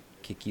they're gonna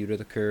kick you to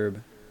the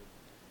curb.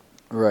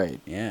 Right.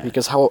 Yeah.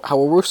 Because how it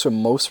works for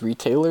most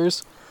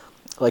retailers,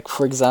 like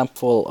for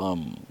example,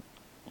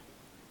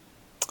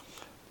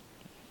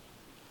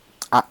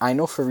 I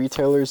know for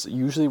retailers,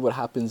 usually what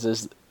happens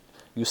is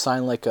you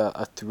sign like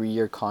a 3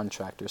 year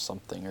contract or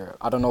something, or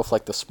I don't know if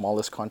like the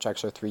smallest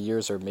contracts are 3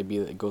 years or maybe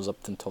it goes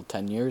up until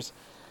 10 years.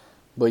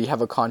 But you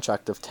have a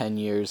contract of 10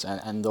 years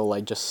and they'll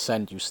like just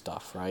send you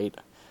stuff, right?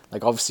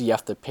 Like obviously you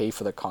have to pay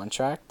for the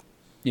contract.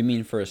 You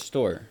mean for a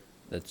store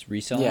that's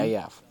Yeah, reselling?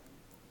 yeah.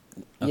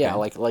 Yeah, Okay.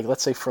 like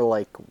let's say for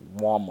like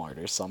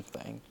Walmart or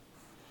something.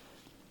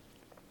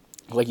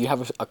 Like you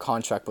have a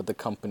contract with the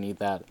company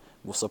that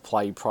will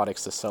supply you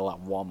products to sell at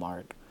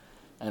Walmart,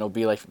 and it'll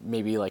be like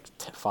maybe like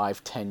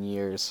 5, 10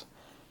 years,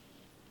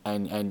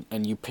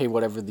 and you pay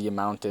whatever the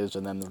amount is,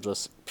 and then they'll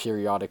just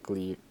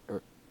periodically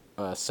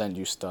send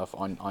you stuff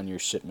on your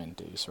shipment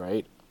days,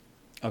 right?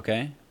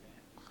 Okay.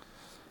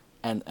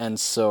 and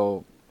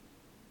so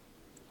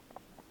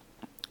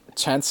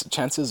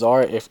chances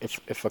are,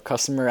 if a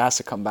customer has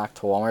to come back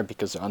to Walmart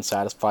because they're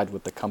unsatisfied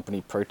with the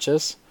company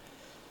purchase,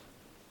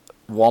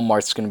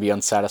 Walmart's going to be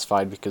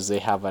unsatisfied because they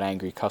have an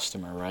angry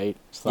customer, right?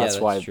 So Yeah,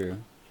 that's true.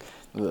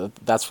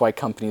 that's why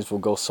companies will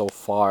go so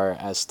far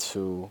as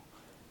to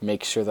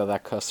make sure that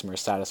that customer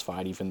is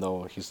satisfied, even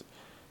though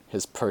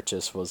his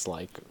purchase was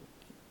like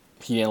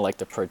he didn't like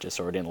the purchase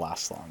or it didn't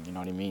last long. You know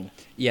what I mean?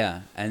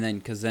 Yeah, and then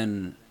because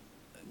then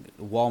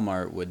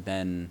Walmart would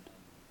then.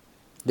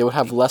 They would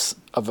have less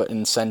of an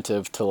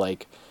incentive to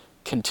like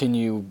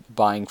continue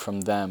buying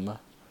from them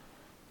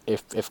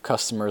if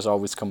customers are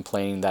always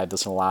complaining that it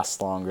doesn't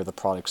last long or the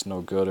product's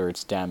no good or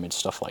it's damaged,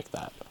 stuff like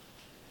that.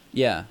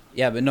 Yeah,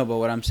 yeah, but no, but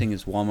what I'm saying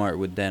is Walmart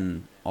would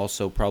then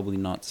also probably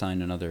not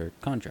sign another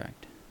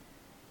contract,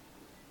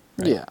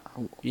 right? Yeah,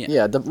 Yeah,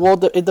 yeah.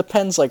 It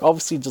depends. Like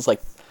obviously, just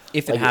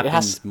if it it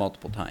has. happens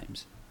multiple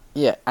times.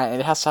 Yeah, and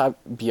it has to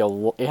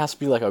it has to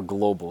be like a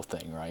global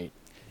thing, right?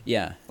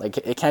 Yeah, Like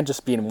it can't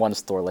just be in one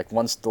store. Like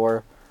one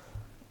store,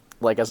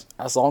 like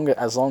as long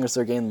as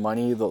they're getting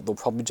money, they'll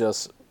probably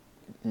just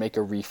make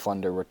a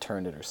refund or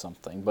return it or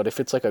something. But if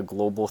it's like a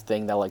global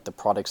thing that like the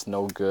product's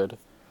no good,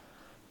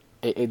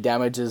 it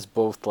damages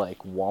both like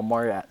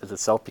Walmart as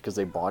itself because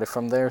they bought it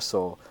from there,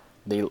 so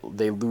they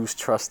lose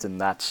trust in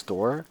that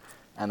store,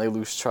 and they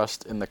lose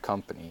trust in the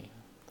company.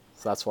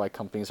 So that's why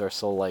companies are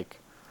so like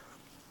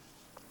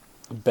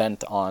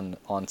bent on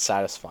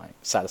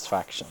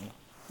satisfaction.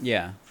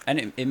 yeah,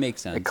 and it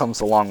makes It sense. comes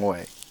a long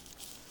way.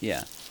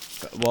 Yeah,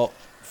 well,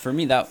 for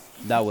me that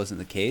wasn't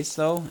the case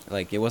though.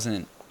 Like it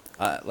wasn't.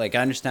 Like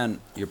I understand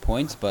your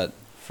points, but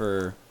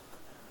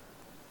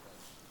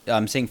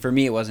I'm saying for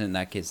me it wasn't in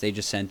that case. They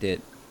just sent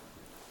it.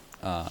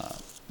 Uh,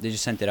 they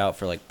just sent it out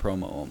for like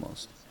promo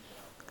almost,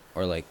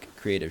 or like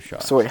creative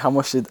So wait, shots. how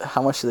much did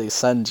they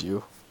send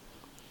you?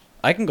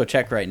 I can go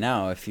check right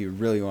now if you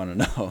really want to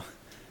know.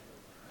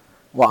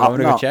 Well, You want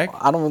me to go no, check?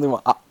 I don't really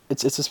want.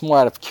 It's just more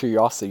out of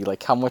curiosity.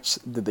 Like, how much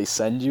did they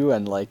send you,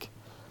 and like,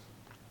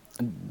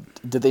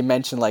 did they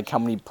mention like how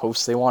many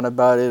posts they want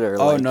about it, or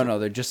Oh no like, no,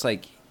 they're just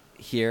like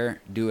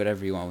here, do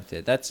whatever you want with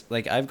it. That's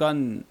like I've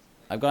gotten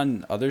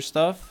other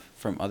stuff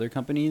from other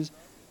companies,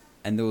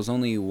 and there was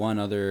only one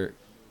other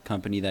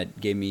company that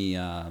gave me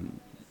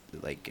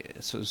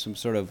some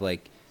sort of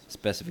like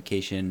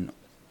specification,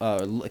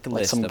 like a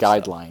like list some of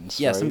stuff. guidelines,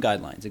 Yeah, some right?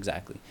 guidelines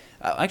exactly.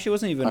 Actually, it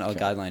wasn't even a Okay.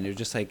 guideline. It was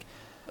just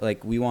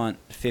like we want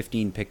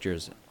 15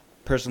 pictures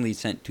personally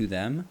sent to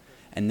them,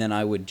 and then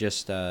I would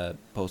just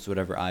post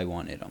whatever I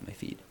wanted on my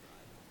feed.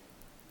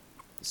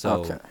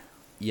 Okay. So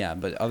yeah,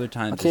 but other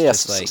times Okay. it's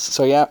Yes. just like,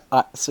 So yeah,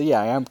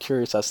 I am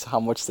curious as to how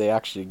much they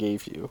actually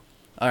gave you.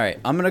 all right,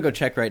 I'm gonna go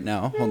check right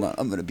now. Hold on,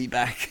 I'm gonna be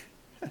back.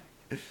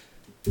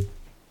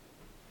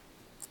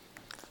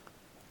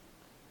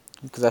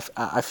 Because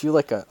I feel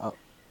like a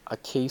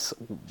case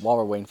while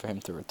we're waiting for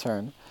him to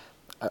return.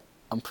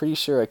 I'm pretty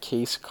sure a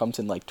case comes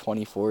in like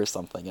 24 or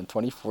something, and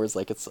 24 is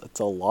like it's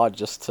a lot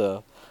just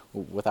to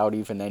without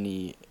even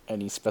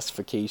any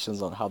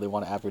specifications on how they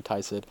want to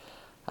advertise it,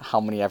 how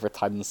many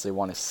advertisements they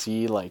want to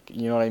see, like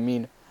you know what I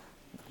mean.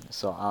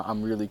 So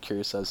I'm really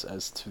curious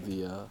as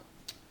to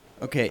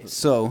Okay,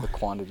 so the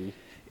quantity.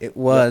 it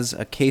Yep. was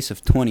a case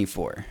of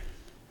 24.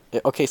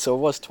 Okay, so it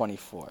was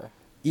 24.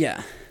 Yeah,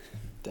 it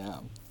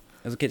Damn.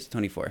 was a case of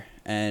 24,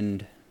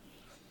 and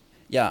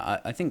yeah,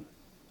 I think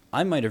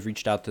I might have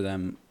reached out to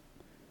them.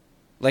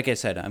 Like I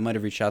said, I might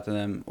have reached out to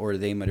them, or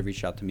they might have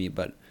reached out to me,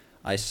 but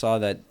I saw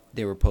that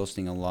they were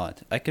posting a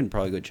lot. I can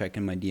probably go check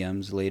in my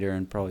DMs later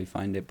and probably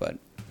find it, but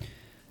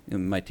it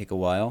might take a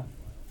while.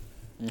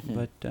 Hmm.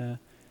 But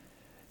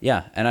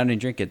yeah, and I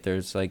didn't drink it.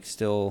 There's like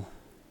still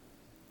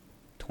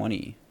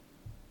 20.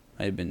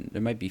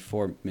 There might be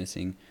 4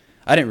 missing.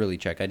 I didn't really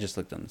check. I just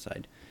looked on the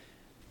side.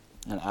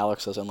 And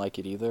Alex doesn't like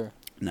it either.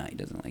 Nah, he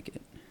doesn't like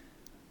it.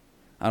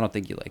 I don't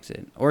think he likes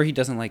it, or he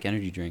doesn't like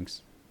energy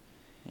drinks.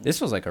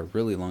 This was like a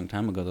really long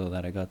time ago though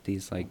that I got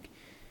these. Like,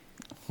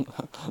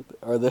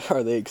 Are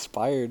they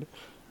expired?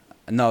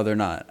 no, they're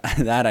not.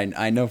 That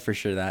I know for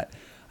sure that.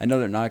 I know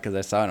they're not because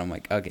I saw it. I'm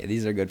like, okay,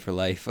 these are good for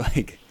life.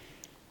 Like,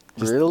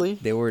 just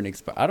Really? they weren't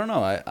expired. I don't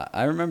know.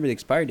 I remember the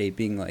expiry date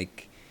being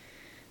like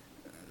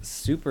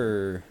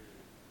super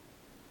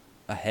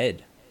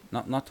ahead.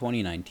 Not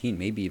 2019,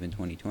 maybe even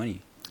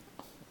 2020.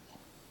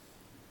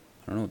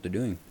 I don't know what they're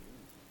doing.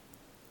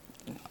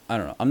 I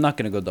don't know. I'm not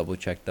gonna go double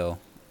check though.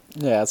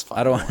 Yeah, that's fine.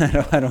 I don't.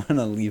 I don't want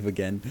to leave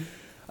again.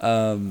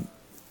 Um,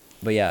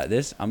 but yeah,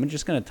 I'm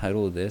just gonna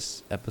title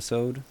this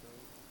episode.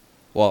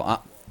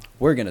 Well,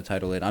 we're gonna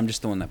title it. I'm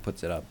just the one that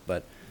puts it up.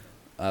 But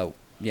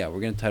yeah,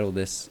 we're gonna title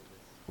this.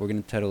 We're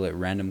gonna title it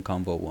Random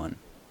Convo 1,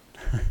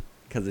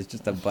 because it's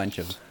just a bunch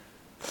of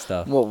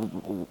stuff. Well,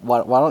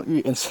 why don't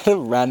you instead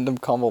of random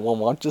combo one,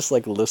 why don't you just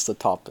like list the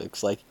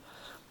topics like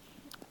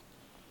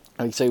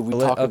say we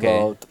talk Okay.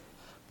 about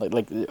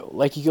like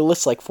you can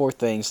list like 4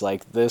 things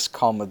like this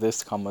comma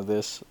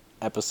this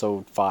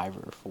episode 5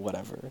 or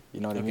whatever, you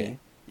know what I Okay. mean?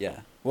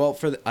 Yeah. Well,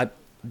 for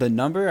the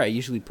number I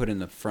usually put in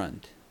the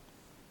front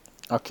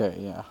Okay,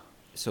 yeah.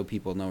 so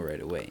people know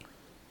right away.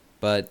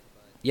 But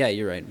yeah,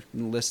 you're right.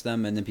 List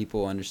them, and then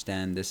people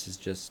understand this is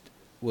just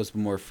was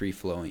more free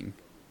flowing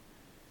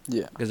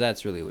Yeah. because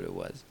that's really what it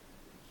was.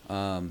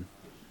 Um,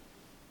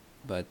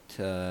 but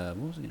what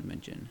was I gonna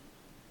mention?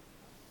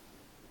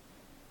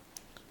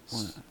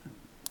 What?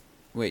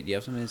 Wait, do you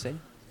have something to say?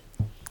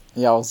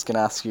 Yeah, I was gonna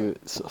ask you.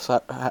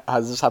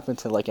 Has this happened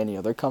to like any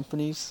other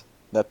companies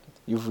that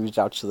you've reached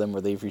out to them,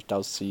 or they've reached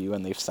out to you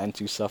and they've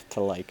sent you stuff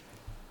to like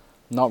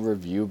not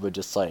review, but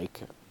just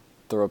like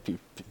throw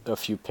a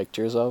few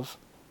pictures of?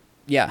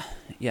 Yeah,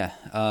 yeah.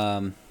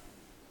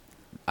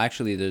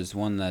 Actually, there's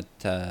one that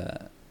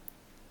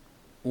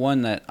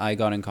I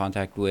got in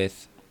contact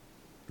with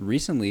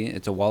recently.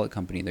 It's a wallet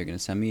company. They're gonna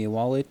send me a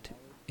wallet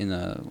in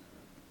the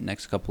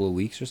next couple of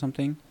weeks or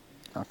something,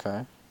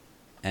 Okay.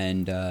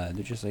 and they're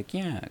just like,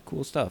 yeah,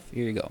 cool stuff.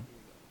 Here you go.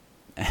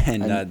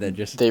 And And they're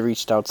just they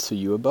reached out to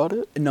you about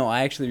it? no.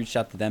 I actually reached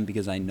out to them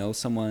because I know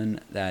someone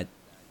that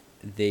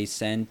they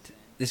sent.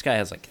 This guy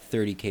has like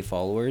 30K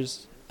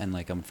followers, and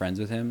like I'm friends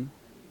with him.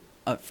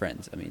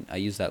 Friends. I mean, I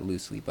use that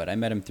loosely, but I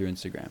met him through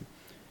Instagram.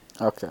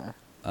 Okay.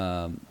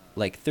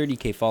 Like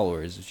 30K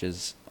followers, which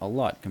is a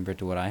lot compared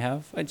to what I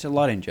have. It's a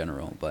lot in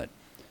general, but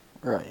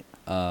Right.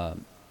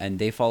 and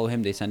they follow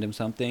him, they send him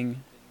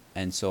something,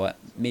 and so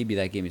maybe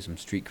that gave me some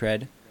street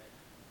cred.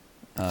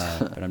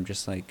 But I'm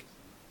just like,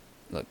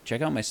 look,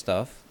 check out my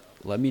stuff,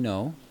 let me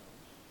know,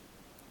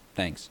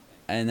 thanks,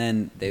 and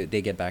then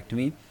they get back to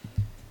me.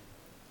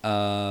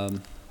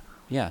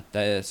 Yeah,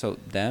 so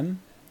them.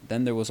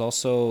 Then there was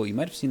also you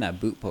might have seen that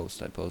boot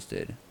post I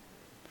posted.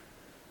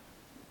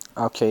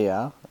 Okay,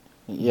 yeah.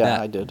 Yeah,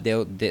 That I did.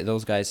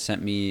 those guys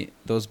sent me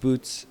those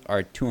boots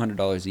are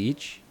 $200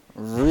 each. I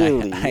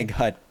Really?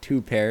 got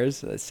two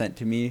pairs sent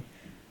to me,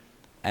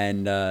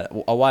 and a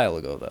while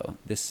ago though.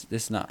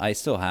 This not I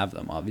still have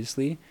them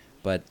obviously,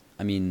 but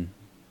I mean,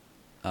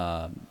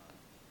 um,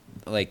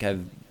 like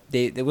I've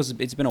they it was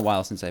it's been a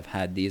while since I've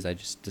had these. I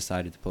just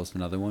decided to post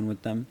another one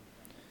with them.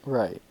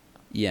 Right.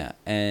 Yeah,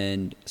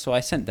 and so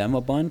I sent them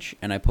a bunch,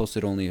 and I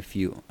posted only a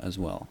few as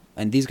well.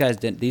 And these guys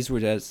didn't. These were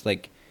just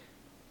like,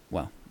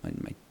 well, I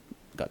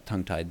got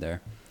tongue tied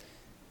there.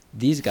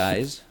 These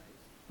guys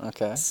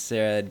Okay.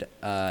 said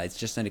it's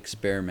just an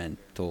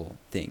experimental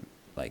thing.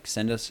 Like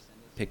send us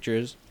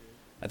pictures.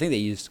 I think they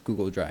used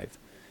Google Drive,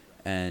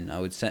 and I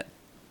would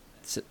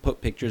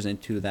put pictures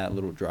into that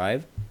little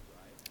drive,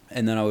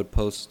 and then I would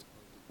post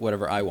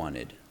whatever I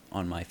wanted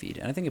on my feed.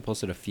 And I think I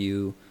posted a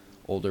few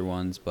older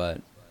ones,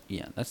 but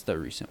yeah, that's the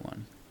recent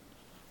one.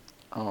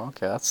 Oh,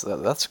 okay.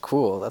 That's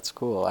cool. That's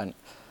cool.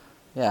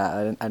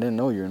 Yeah, I didn't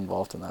know you were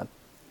involved in that.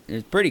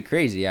 It's pretty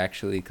crazy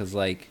actually, cause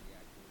like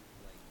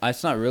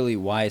that's not really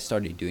why I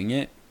started doing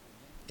it.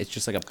 It's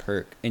just like a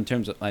perk in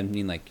terms of I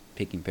mean like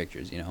taking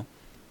pictures,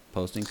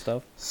 posting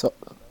stuff. So,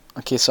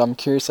 okay, so I'm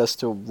curious as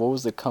to what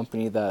was the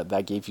company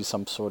that gave you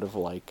some sort of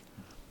like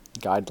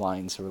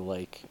guidelines or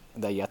like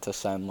that you had to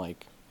send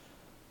like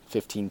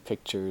 15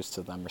 pictures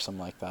to them or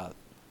something like that.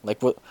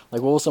 Like what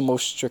was the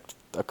most strict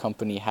a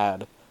company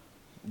had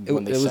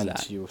when they It was sent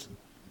that. you?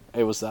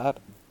 It was that?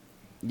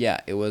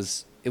 Yeah, it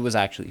was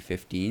actually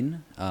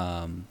 15.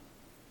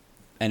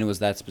 And it was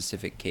that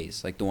specific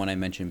case, like the one I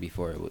mentioned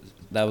before.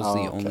 That was Oh,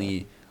 the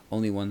okay.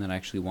 only one that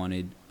actually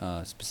wanted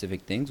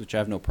specific things, which I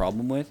have no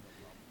problem with.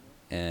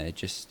 It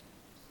just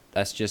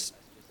that's just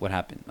what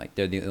happened. Like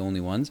they're the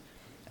only ones,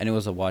 and it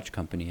was a watch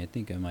company. I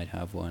think I might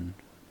have one.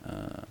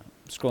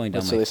 Scrolling Wait,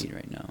 down so my feed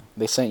right now.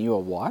 they sent you a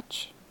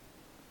watch?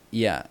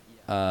 Yeah,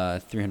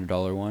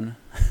 $300 one.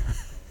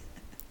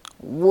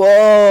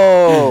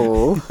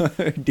 Whoa!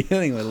 We're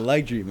dealing with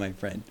luxury, my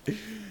friend.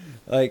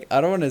 Like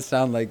I don't want to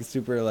sound like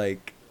super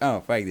like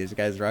oh fuck this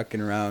guy's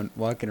walking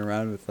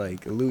around with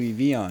like Louis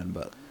V on,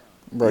 but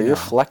Bro, you you're know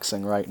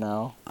flexing right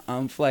now.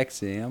 I'm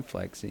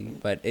flexing,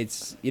 but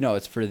it's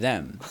it's for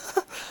them.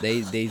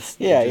 They're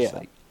Yeah, just yeah.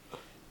 like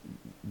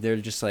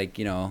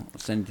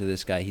send it to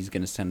this guy. He's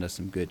gonna send us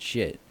some good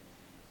shit,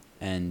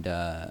 and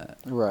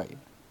Right.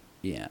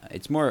 yeah,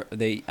 it's more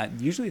they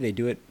usually they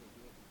do it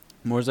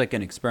more as like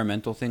an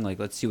experimental thing. Like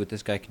let's see what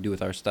this guy can do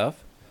with our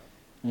stuff,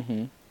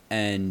 Mm-hmm.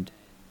 and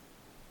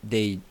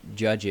they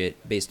judge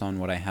it based on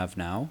what I have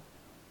now,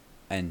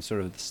 and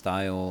sort of the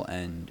style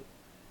and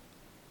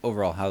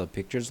overall how the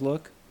pictures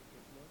look,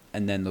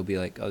 and then they'll be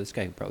like, oh, this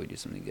guy could probably do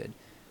something good,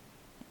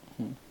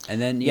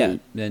 and then Yeah,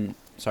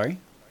 sorry.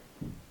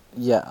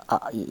 yeah.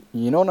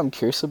 You know what I'm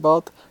curious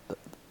about?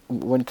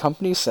 When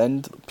companies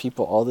send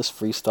people all this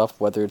free stuff,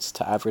 whether it's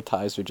to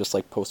advertise or just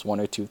like post one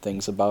or two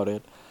things about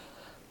it,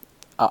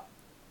 uh,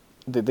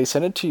 they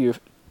send it to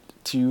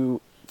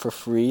you for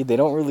free. They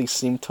don't really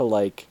seem to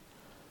like.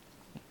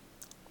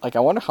 I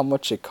wonder how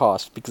much it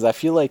costs because I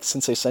feel like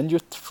since they send you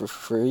for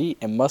free,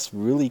 it must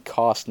really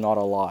cost not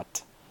a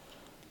lot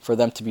for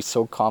them to be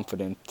so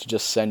confident to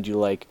just send you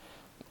like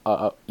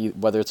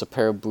whether it's a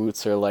pair of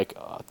boots or like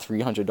a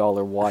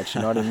 $300 watch.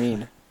 You know what I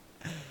mean?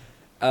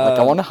 Like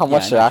I wonder how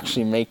Yeah, I much know they're what you mean.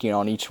 actually making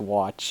on each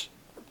watch.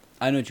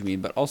 I know what you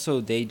mean, but also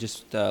they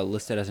just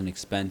list it as an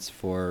expense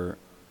for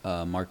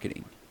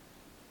marketing.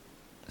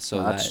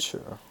 So That's that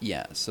true.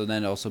 yeah, so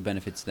then it also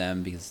benefits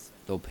them because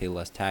they'll pay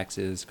less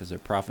taxes because their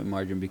profit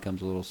margin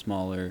becomes a little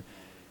smaller,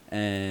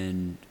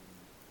 and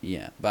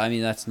yeah. But I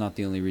mean, that's not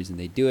the only reason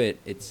they do it.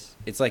 It's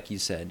like you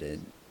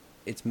said,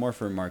 it's more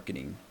for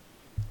marketing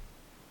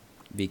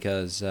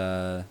because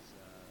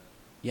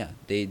yeah,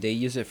 they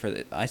use it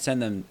for I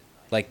send them,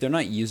 like, they're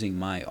not using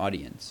my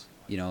audience.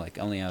 Like,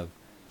 I only have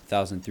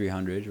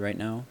 1,300 right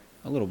now,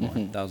 a little more,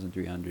 Mm-hmm.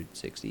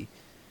 1,360.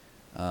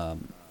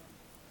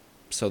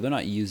 So they're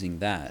not using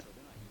that,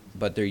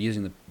 but they're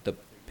using the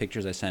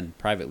pictures I send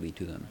privately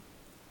to them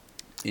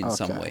in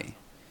some Okay. way.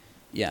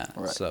 Yeah.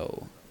 Right.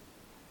 So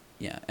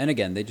yeah, and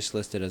again, they just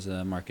list it as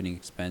a marketing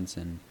expense,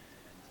 and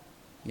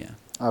yeah,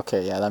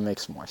 Okay, yeah, that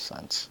makes more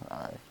sense. All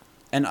right.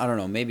 and I don't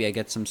know, maybe I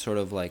get some sort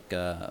of like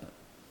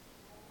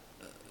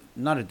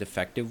not a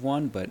defective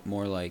one, but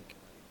more like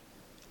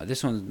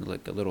this one's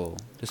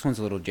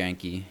a little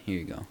janky. Here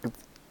you go.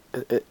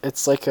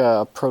 It's like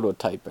a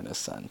prototype in a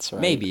sense,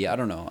 right? Maybe, I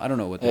don't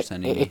know what they're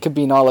sending It me. could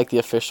be not like the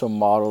official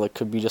model. It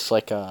could be just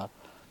like a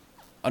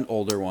An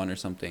older one or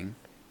something.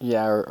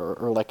 yeah,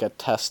 or like a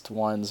test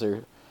ones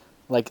or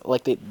like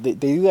they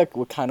do that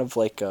with kind of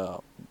like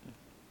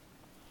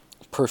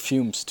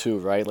perfumes too,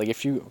 right? Like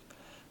if you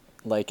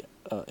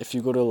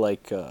go to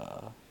like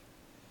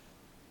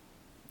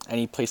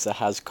any place that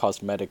has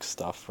cosmetic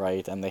stuff,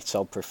 right, and they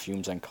sell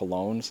perfumes and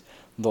colognes,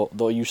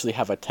 they'll usually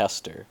have a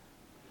tester.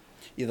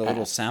 Yeah, the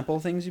little Uh, sample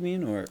things you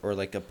mean, or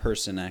like a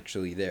person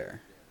actually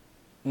there.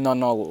 no,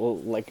 no,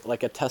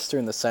 like a tester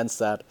in the sense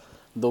that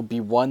there'll be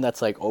one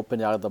that's like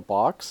opened out of the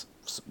box,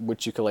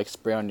 which you could like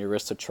spray on your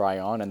wrist to try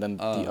on, and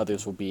then the Oh,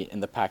 others will be in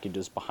the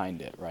packages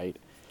behind it, right?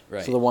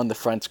 So right. the one the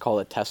French call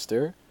a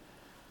tester,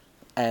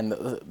 and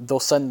they'll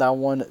send that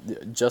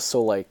one just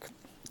so like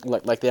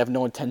they have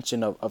no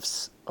intention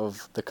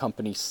of the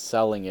company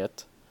selling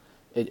it.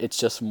 It's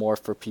just more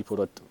for people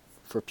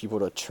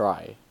to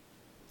try.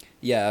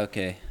 Yeah,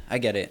 okay. I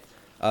get it.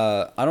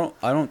 I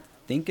don't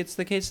think it's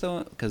the case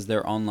though, because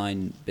they're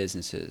online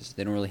businesses.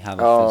 They don't really have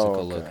a Oh,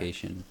 physical okay.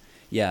 location.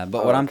 Yeah,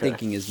 but Oh, what I'm okay.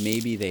 thinking is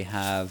maybe they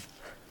have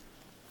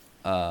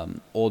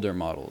older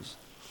models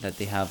that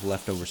they have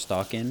leftover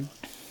stock in,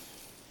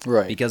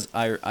 Right. because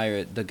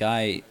the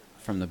guy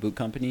from the boot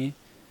company,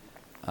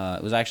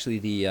 it was actually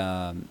the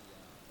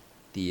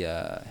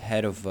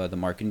head of the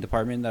marketing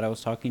department that I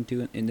was talking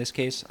to in this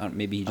case.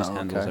 Maybe he just Oh,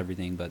 handles okay.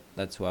 everything, but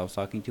that's who I was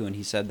talking to, and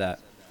he said that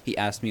he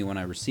asked me when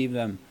I received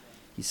them.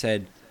 He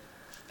said,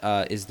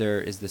 is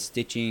the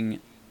stitching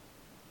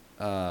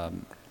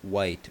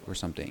white or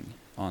something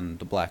on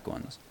the black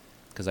ones?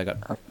 Because I got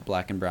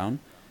black and brown,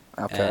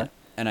 Okay.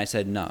 and I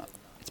said no,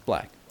 it's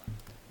black.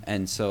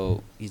 And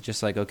so he's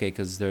just like, okay,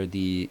 because they're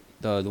the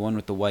one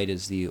with the white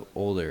is the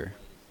older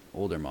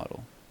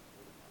model.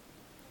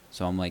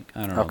 So I'm like,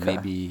 I don't know, Okay.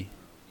 maybe,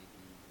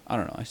 I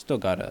don't know. I still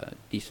got a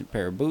decent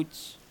pair of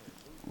boots,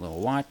 a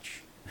little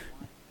watch.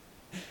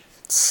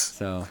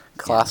 So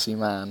yeah, Classy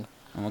man.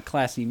 I'm a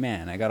classy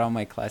man. I got all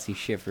my classy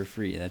shit for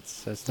free.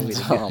 That's the way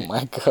to do Oh it.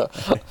 my god,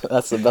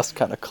 that's the best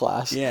kind of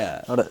class.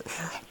 Yeah, Not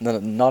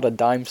a, not a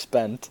dime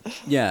spent.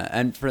 yeah.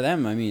 And for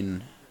them, I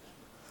mean,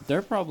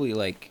 they're probably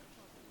like,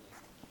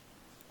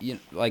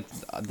 like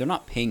they're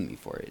not paying me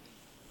for it.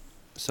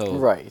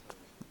 So Right,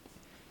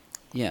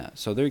 yeah,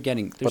 so they're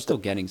but still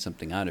getting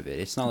something out of it.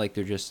 It's not like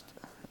they're just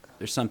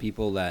there's some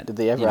people that did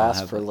they ever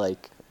ask have for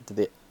like,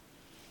 like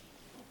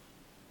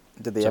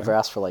did they ever sorry.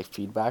 ask for like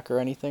feedback or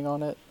anything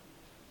on it?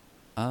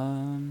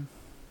 Um,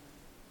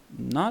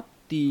 not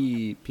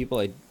the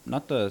people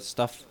not the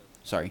stuff.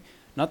 Sorry,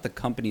 not the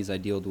companies I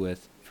dealt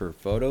with for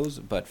photos,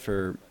 but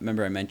for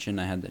remember I mentioned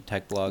I had the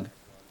tech blog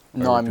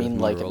where I No, I worked with mean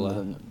like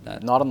Motorola.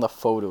 That not on the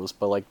photos,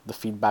 but like the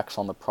feedbacks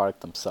on the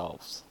product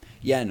themselves.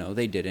 yeah, no,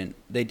 they didn't.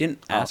 They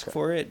didn't ask Okay.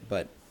 for it,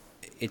 but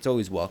it's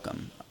always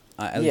welcome.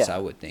 At least I Yeah.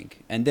 would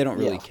think, and they don't Yeah,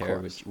 really of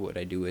care course. what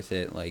I do with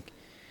it. Like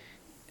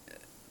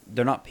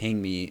they're not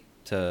paying me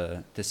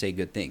to say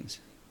good things.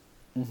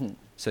 Hmm.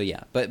 So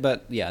yeah,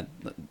 but yeah,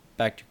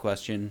 back to your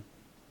question,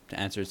 to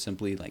answer it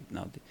simply, like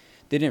no,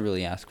 they didn't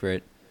really ask for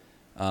it.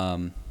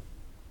 Um,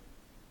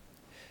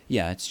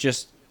 yeah, it's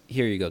just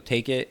here you go,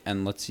 take it,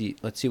 and let's see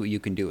what you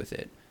can do with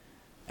it,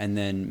 and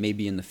then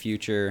maybe in the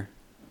future,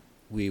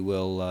 we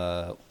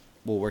will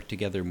we'll work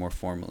together more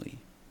formally.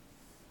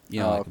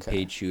 Oh, Like a okay.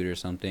 paid shoot or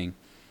something.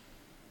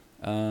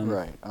 Um,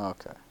 Right.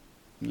 Okay.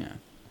 yeah,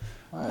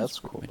 All right, that's that's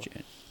pretty cool. much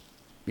it.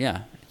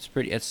 Yeah,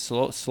 it's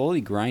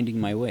slowly grinding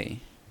my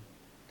way.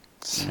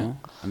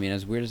 I mean,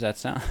 as weird as that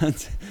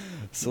sounds,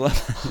 slow.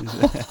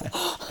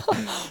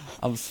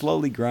 I'm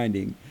slowly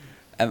grinding.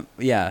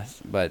 Yeah,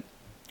 but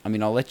I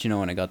mean, I'll let you know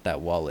when I got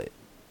that wallet.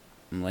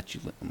 I'm gonna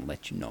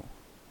let you know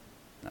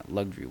that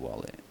luxury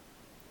wallet.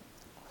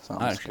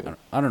 Sounds good.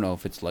 I don't know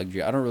if it's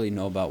luxury. I don't really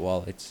know about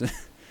wallets,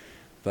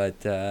 but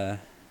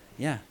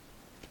yeah,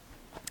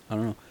 I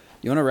don't know.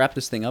 You want to wrap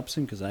this thing up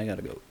soon? Cause I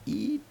gotta go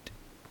eat.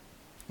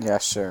 Yeah,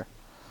 sure.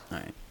 All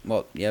right.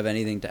 Well, you have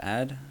anything to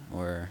add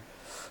or?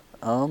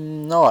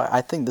 No,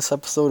 I think this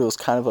episode it was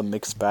kind of a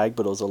mixed bag,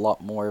 but it was a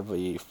lot more of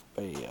a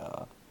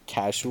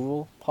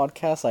casual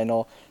podcast. I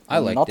know, I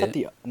liked not that it,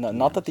 the to be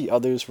not that honest. the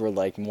others were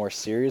like more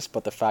serious,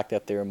 but the fact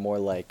that they were more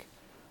like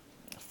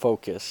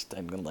focused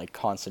and can like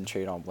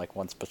concentrate on like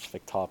one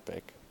specific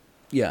topic.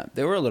 Yeah,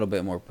 they were a little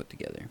bit more put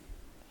together.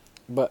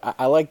 But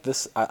I like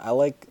this. I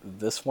like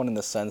this one in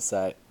the sense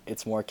that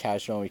it's more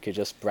casual and we could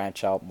just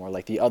branch out more.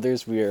 Like the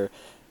others, we were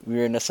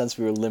in a sense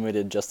we were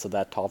limited just to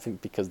that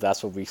topic because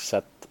that's what we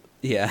set,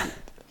 Yeah.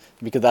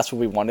 because that's what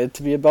we wanted it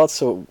to be about.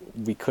 So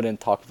we couldn't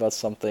talk about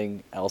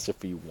something else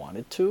if we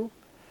wanted to.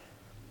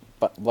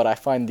 But I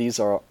find these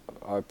are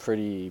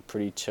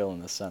pretty chill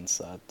in the sense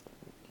that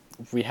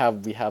we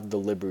have the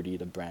liberty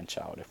to branch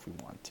out if we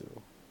want to.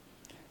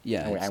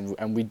 Yeah.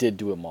 And we did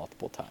do it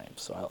multiple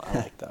times, so I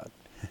like that.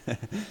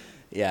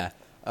 Yeah.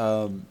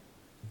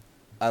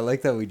 I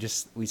like that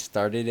we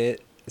started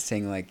it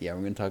saying like, yeah,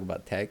 we're gonna talk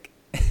about tech,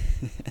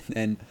 and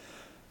then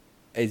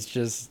it's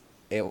just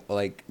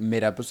like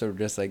mid episode, we're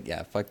just like,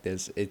 yeah, fuck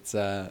this. It's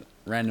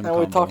random. And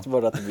we combo. talked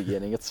about it at the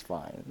beginning. It's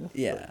fine.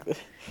 Yeah.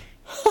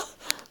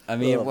 I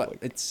mean, Oh, what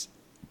it's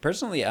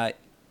personally, I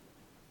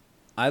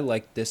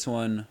like this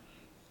one.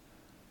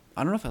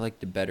 I don't know if I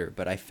liked it better,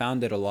 but I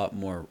found it a lot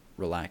more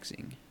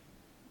relaxing.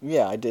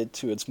 Yeah, I did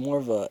too. It's more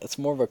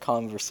of a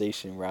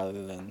conversation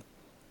rather than.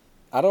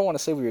 I don't want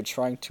to say we were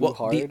trying too Well,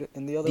 hard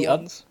in the other the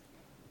ones.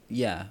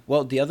 Yeah.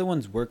 Well, the other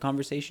ones were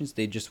conversations.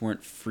 They just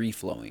weren't free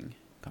flowing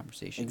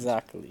conversations.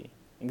 Exactly.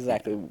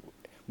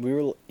 We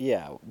were,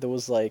 yeah. There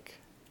was like,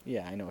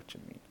 yeah, I know what you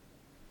mean.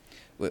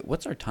 Wait,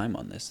 what's our time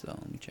on this though?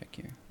 Let me check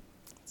here.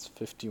 It's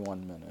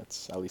 51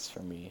 minutes, at least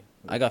for me.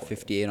 I got recording.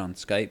 58 on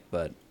Skype,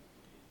 but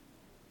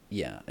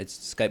yeah, it's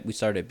Skype. We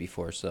started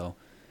before, so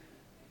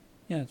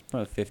yeah, it's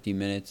probably 50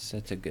 minutes.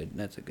 That's a good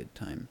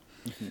time.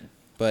 Mhm.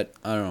 But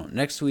I don't know.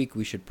 Next week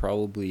we should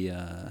probably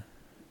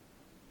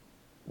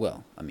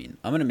well, I mean,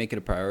 I'm gonna make it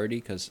a priority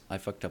because I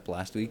fucked up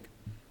last week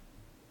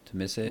to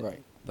miss it.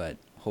 Right. But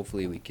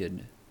hopefully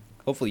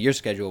hopefully your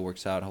schedule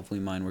works out.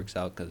 Hopefully mine works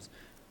out.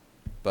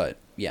 But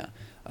yeah.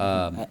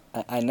 For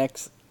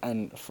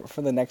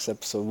the next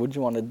episode, what do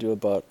you want to do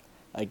about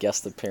a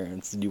guest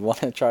appearance? Do you want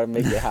to try to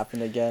make it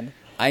happen again?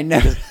 I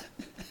know.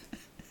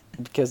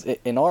 Because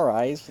in our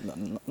eyes,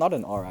 not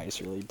in our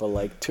eyes really, but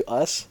like to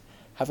us,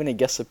 having a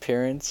guest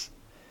appearance,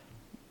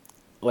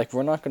 like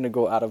we're not gonna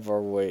go out of our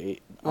way.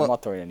 Well, I'm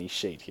not throwing any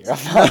shade here.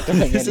 I'm not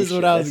throwing this any is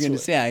what shade, I was gonna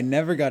swear. say. I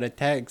never got a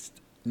text.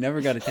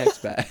 Never got a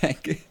text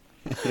back.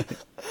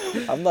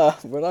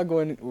 We're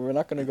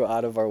not gonna go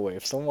out of our way.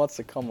 If someone wants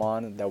to come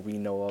on that we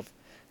know of,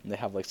 and they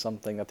have like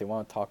something that they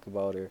want to talk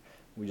about, or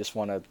we just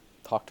want to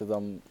talk to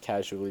them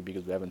casually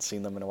because we haven't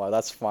seen them in a while,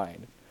 that's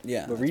fine.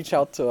 Yeah. But reach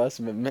out to us,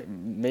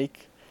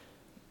 make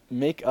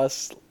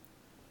us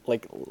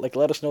like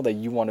let us know that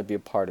you want to be a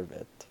part of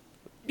it.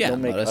 Yeah,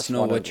 Don't make let us us know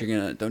wanna- what you're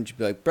gonna. Don't you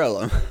be like,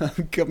 bro,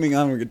 I'm coming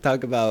on. We're gonna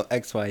talk about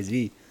X, Y,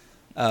 Z.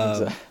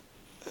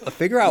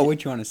 Figure out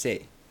what you want to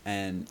say,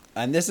 and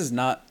this is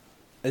not.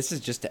 This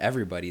is just to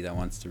everybody that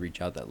wants to reach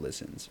out that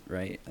listens,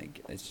 right? Like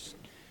it's just,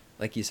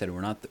 like you said,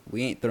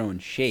 we ain't throwing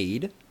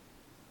shade,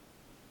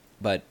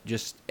 but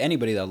just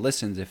anybody that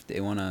listens, if they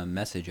want to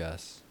message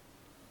us,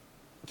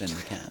 then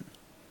we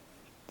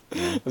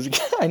can.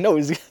 I know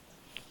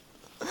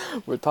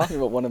we're talking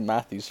about one of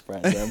Matthew's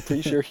friends. And I'm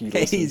pretty sure he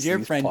Hey, listens he's your to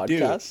these friend too.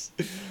 podcasts.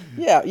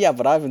 Yeah,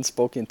 but I haven't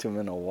spoken to him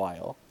in a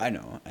while. I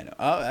know.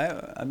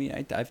 I mean,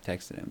 I've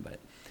texted him, but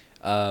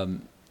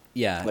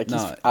yeah, Like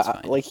no, it's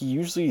fine. like he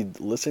usually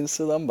listens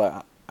to them,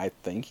 but I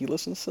think he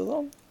listens to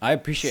them. I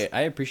appreciate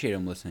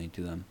him listening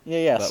to them.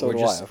 Yeah, But so we're do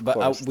just, I, of but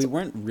course. we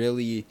weren't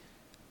really.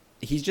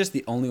 He's just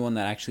the only one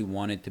that actually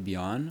wanted to be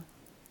on,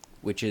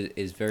 which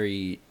is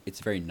very. It's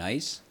very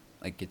nice.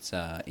 Like it's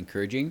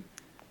encouraging,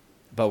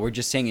 but we're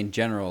just saying in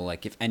general,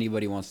 like if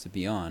anybody wants to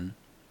be on,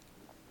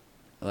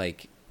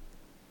 like,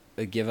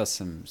 give us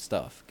some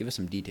stuff, give us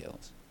some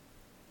details.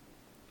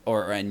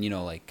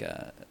 And like.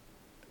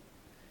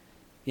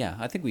 Yeah,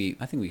 I think we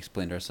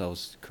explained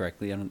ourselves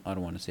correctly. I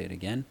don't want to say it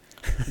again.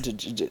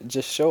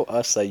 Just show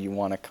us that you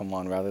want to come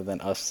on rather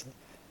than us,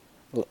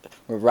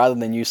 rather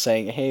than you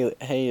saying, hey,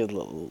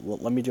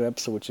 let me do an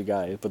episode with you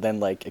guys, but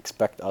then like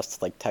expect us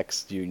to like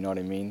text you. You know what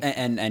I mean?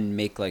 And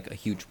make like a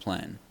huge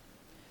plan.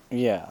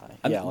 Yeah,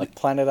 like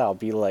plan it out.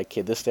 Be like,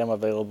 hey, this day I'm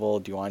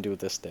available. Do you want to do it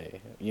this day?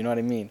 You know what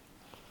I mean?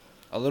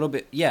 A little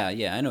bit. Yeah.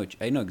 I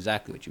know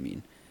exactly what you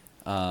mean.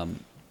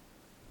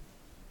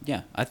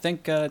 Yeah, I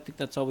think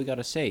that's all we got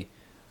to say.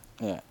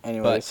 Yeah.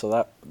 Anyway,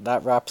 so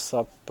that wraps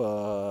up.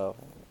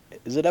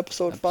 Is it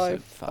episode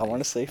 5? I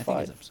want to say 5.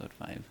 I think it's episode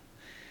 5.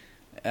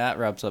 That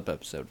wraps up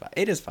episode 5.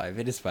 It is 5.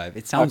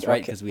 It sounds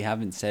right because we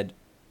haven't said.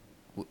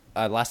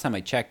 Last time I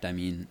checked, I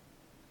mean,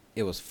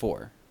 it was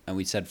 4, and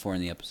we said 4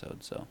 in the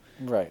episode. So.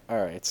 Right.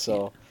 All right.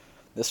 So,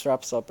 this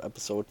wraps up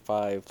episode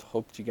 5.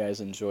 Hope you guys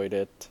enjoyed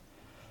it.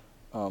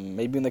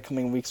 Maybe in the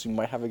coming weeks we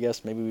might have a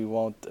guest. Maybe we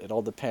won't. It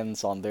all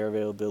depends on their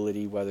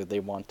availability, whether they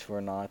want to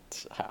or not,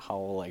 how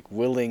like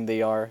willing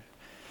they are.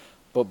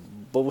 But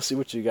we'll see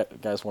what you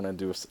guys want to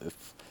do.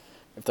 If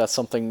that's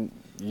something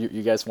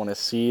you guys want to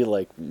see,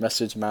 like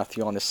message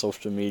Matthew on his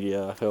social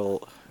media.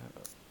 He'll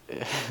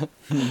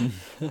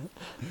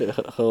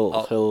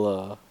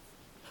he'll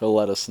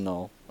let us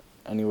know.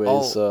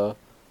 Anyways,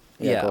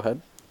 yeah. go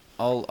ahead.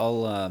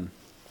 I'll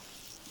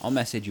I'll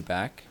message you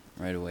back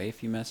right away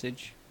if you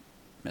message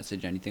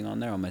anything on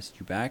there. I'll message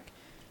you back.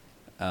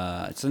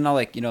 It's not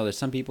like, there's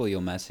some people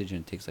you'll message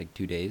and it takes like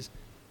 2 days.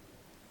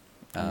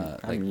 I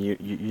mean,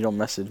 you don't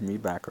message me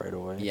back right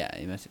away. Yeah,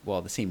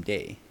 the same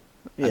day.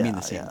 Yeah, I mean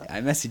the same yeah. day.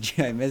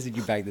 I message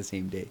you back the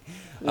same day.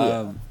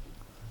 Yeah.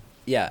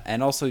 Yeah,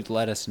 and also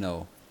let us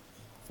know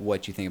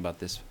what you think about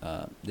this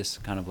this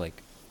kind of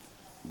like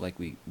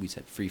we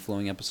said, free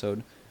flowing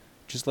episode.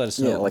 Just let us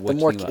know. Yeah, like what you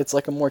think about. it's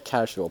like a more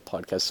casual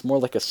podcast. It's more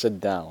like a sit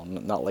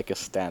down, not like a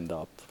stand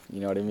up.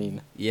 You know what I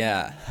mean?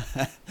 Yeah,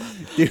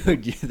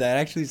 dude,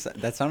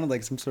 that sounded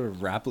like some sort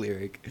of rap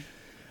lyric.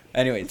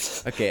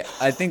 Anyways, okay,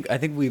 I think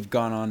we've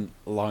gone on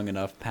long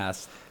enough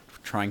past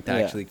trying to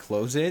actually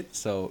close it.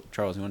 So,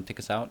 Charles, you want to take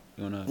us out?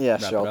 You want to? Yeah,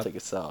 wrap sure. it I'll up? take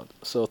us out.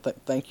 So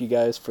thank you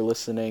guys for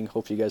listening.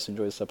 Hope you guys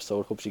enjoy this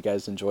episode. Hope you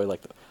guys enjoy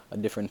like a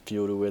different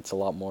feel to it. It's a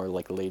lot more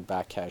like laid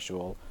back,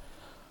 casual.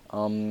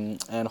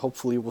 And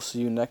hopefully we'll see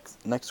you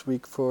next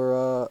week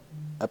for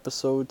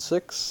episode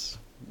 6.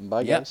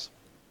 Bye, Yep. guys.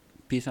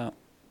 Peace out.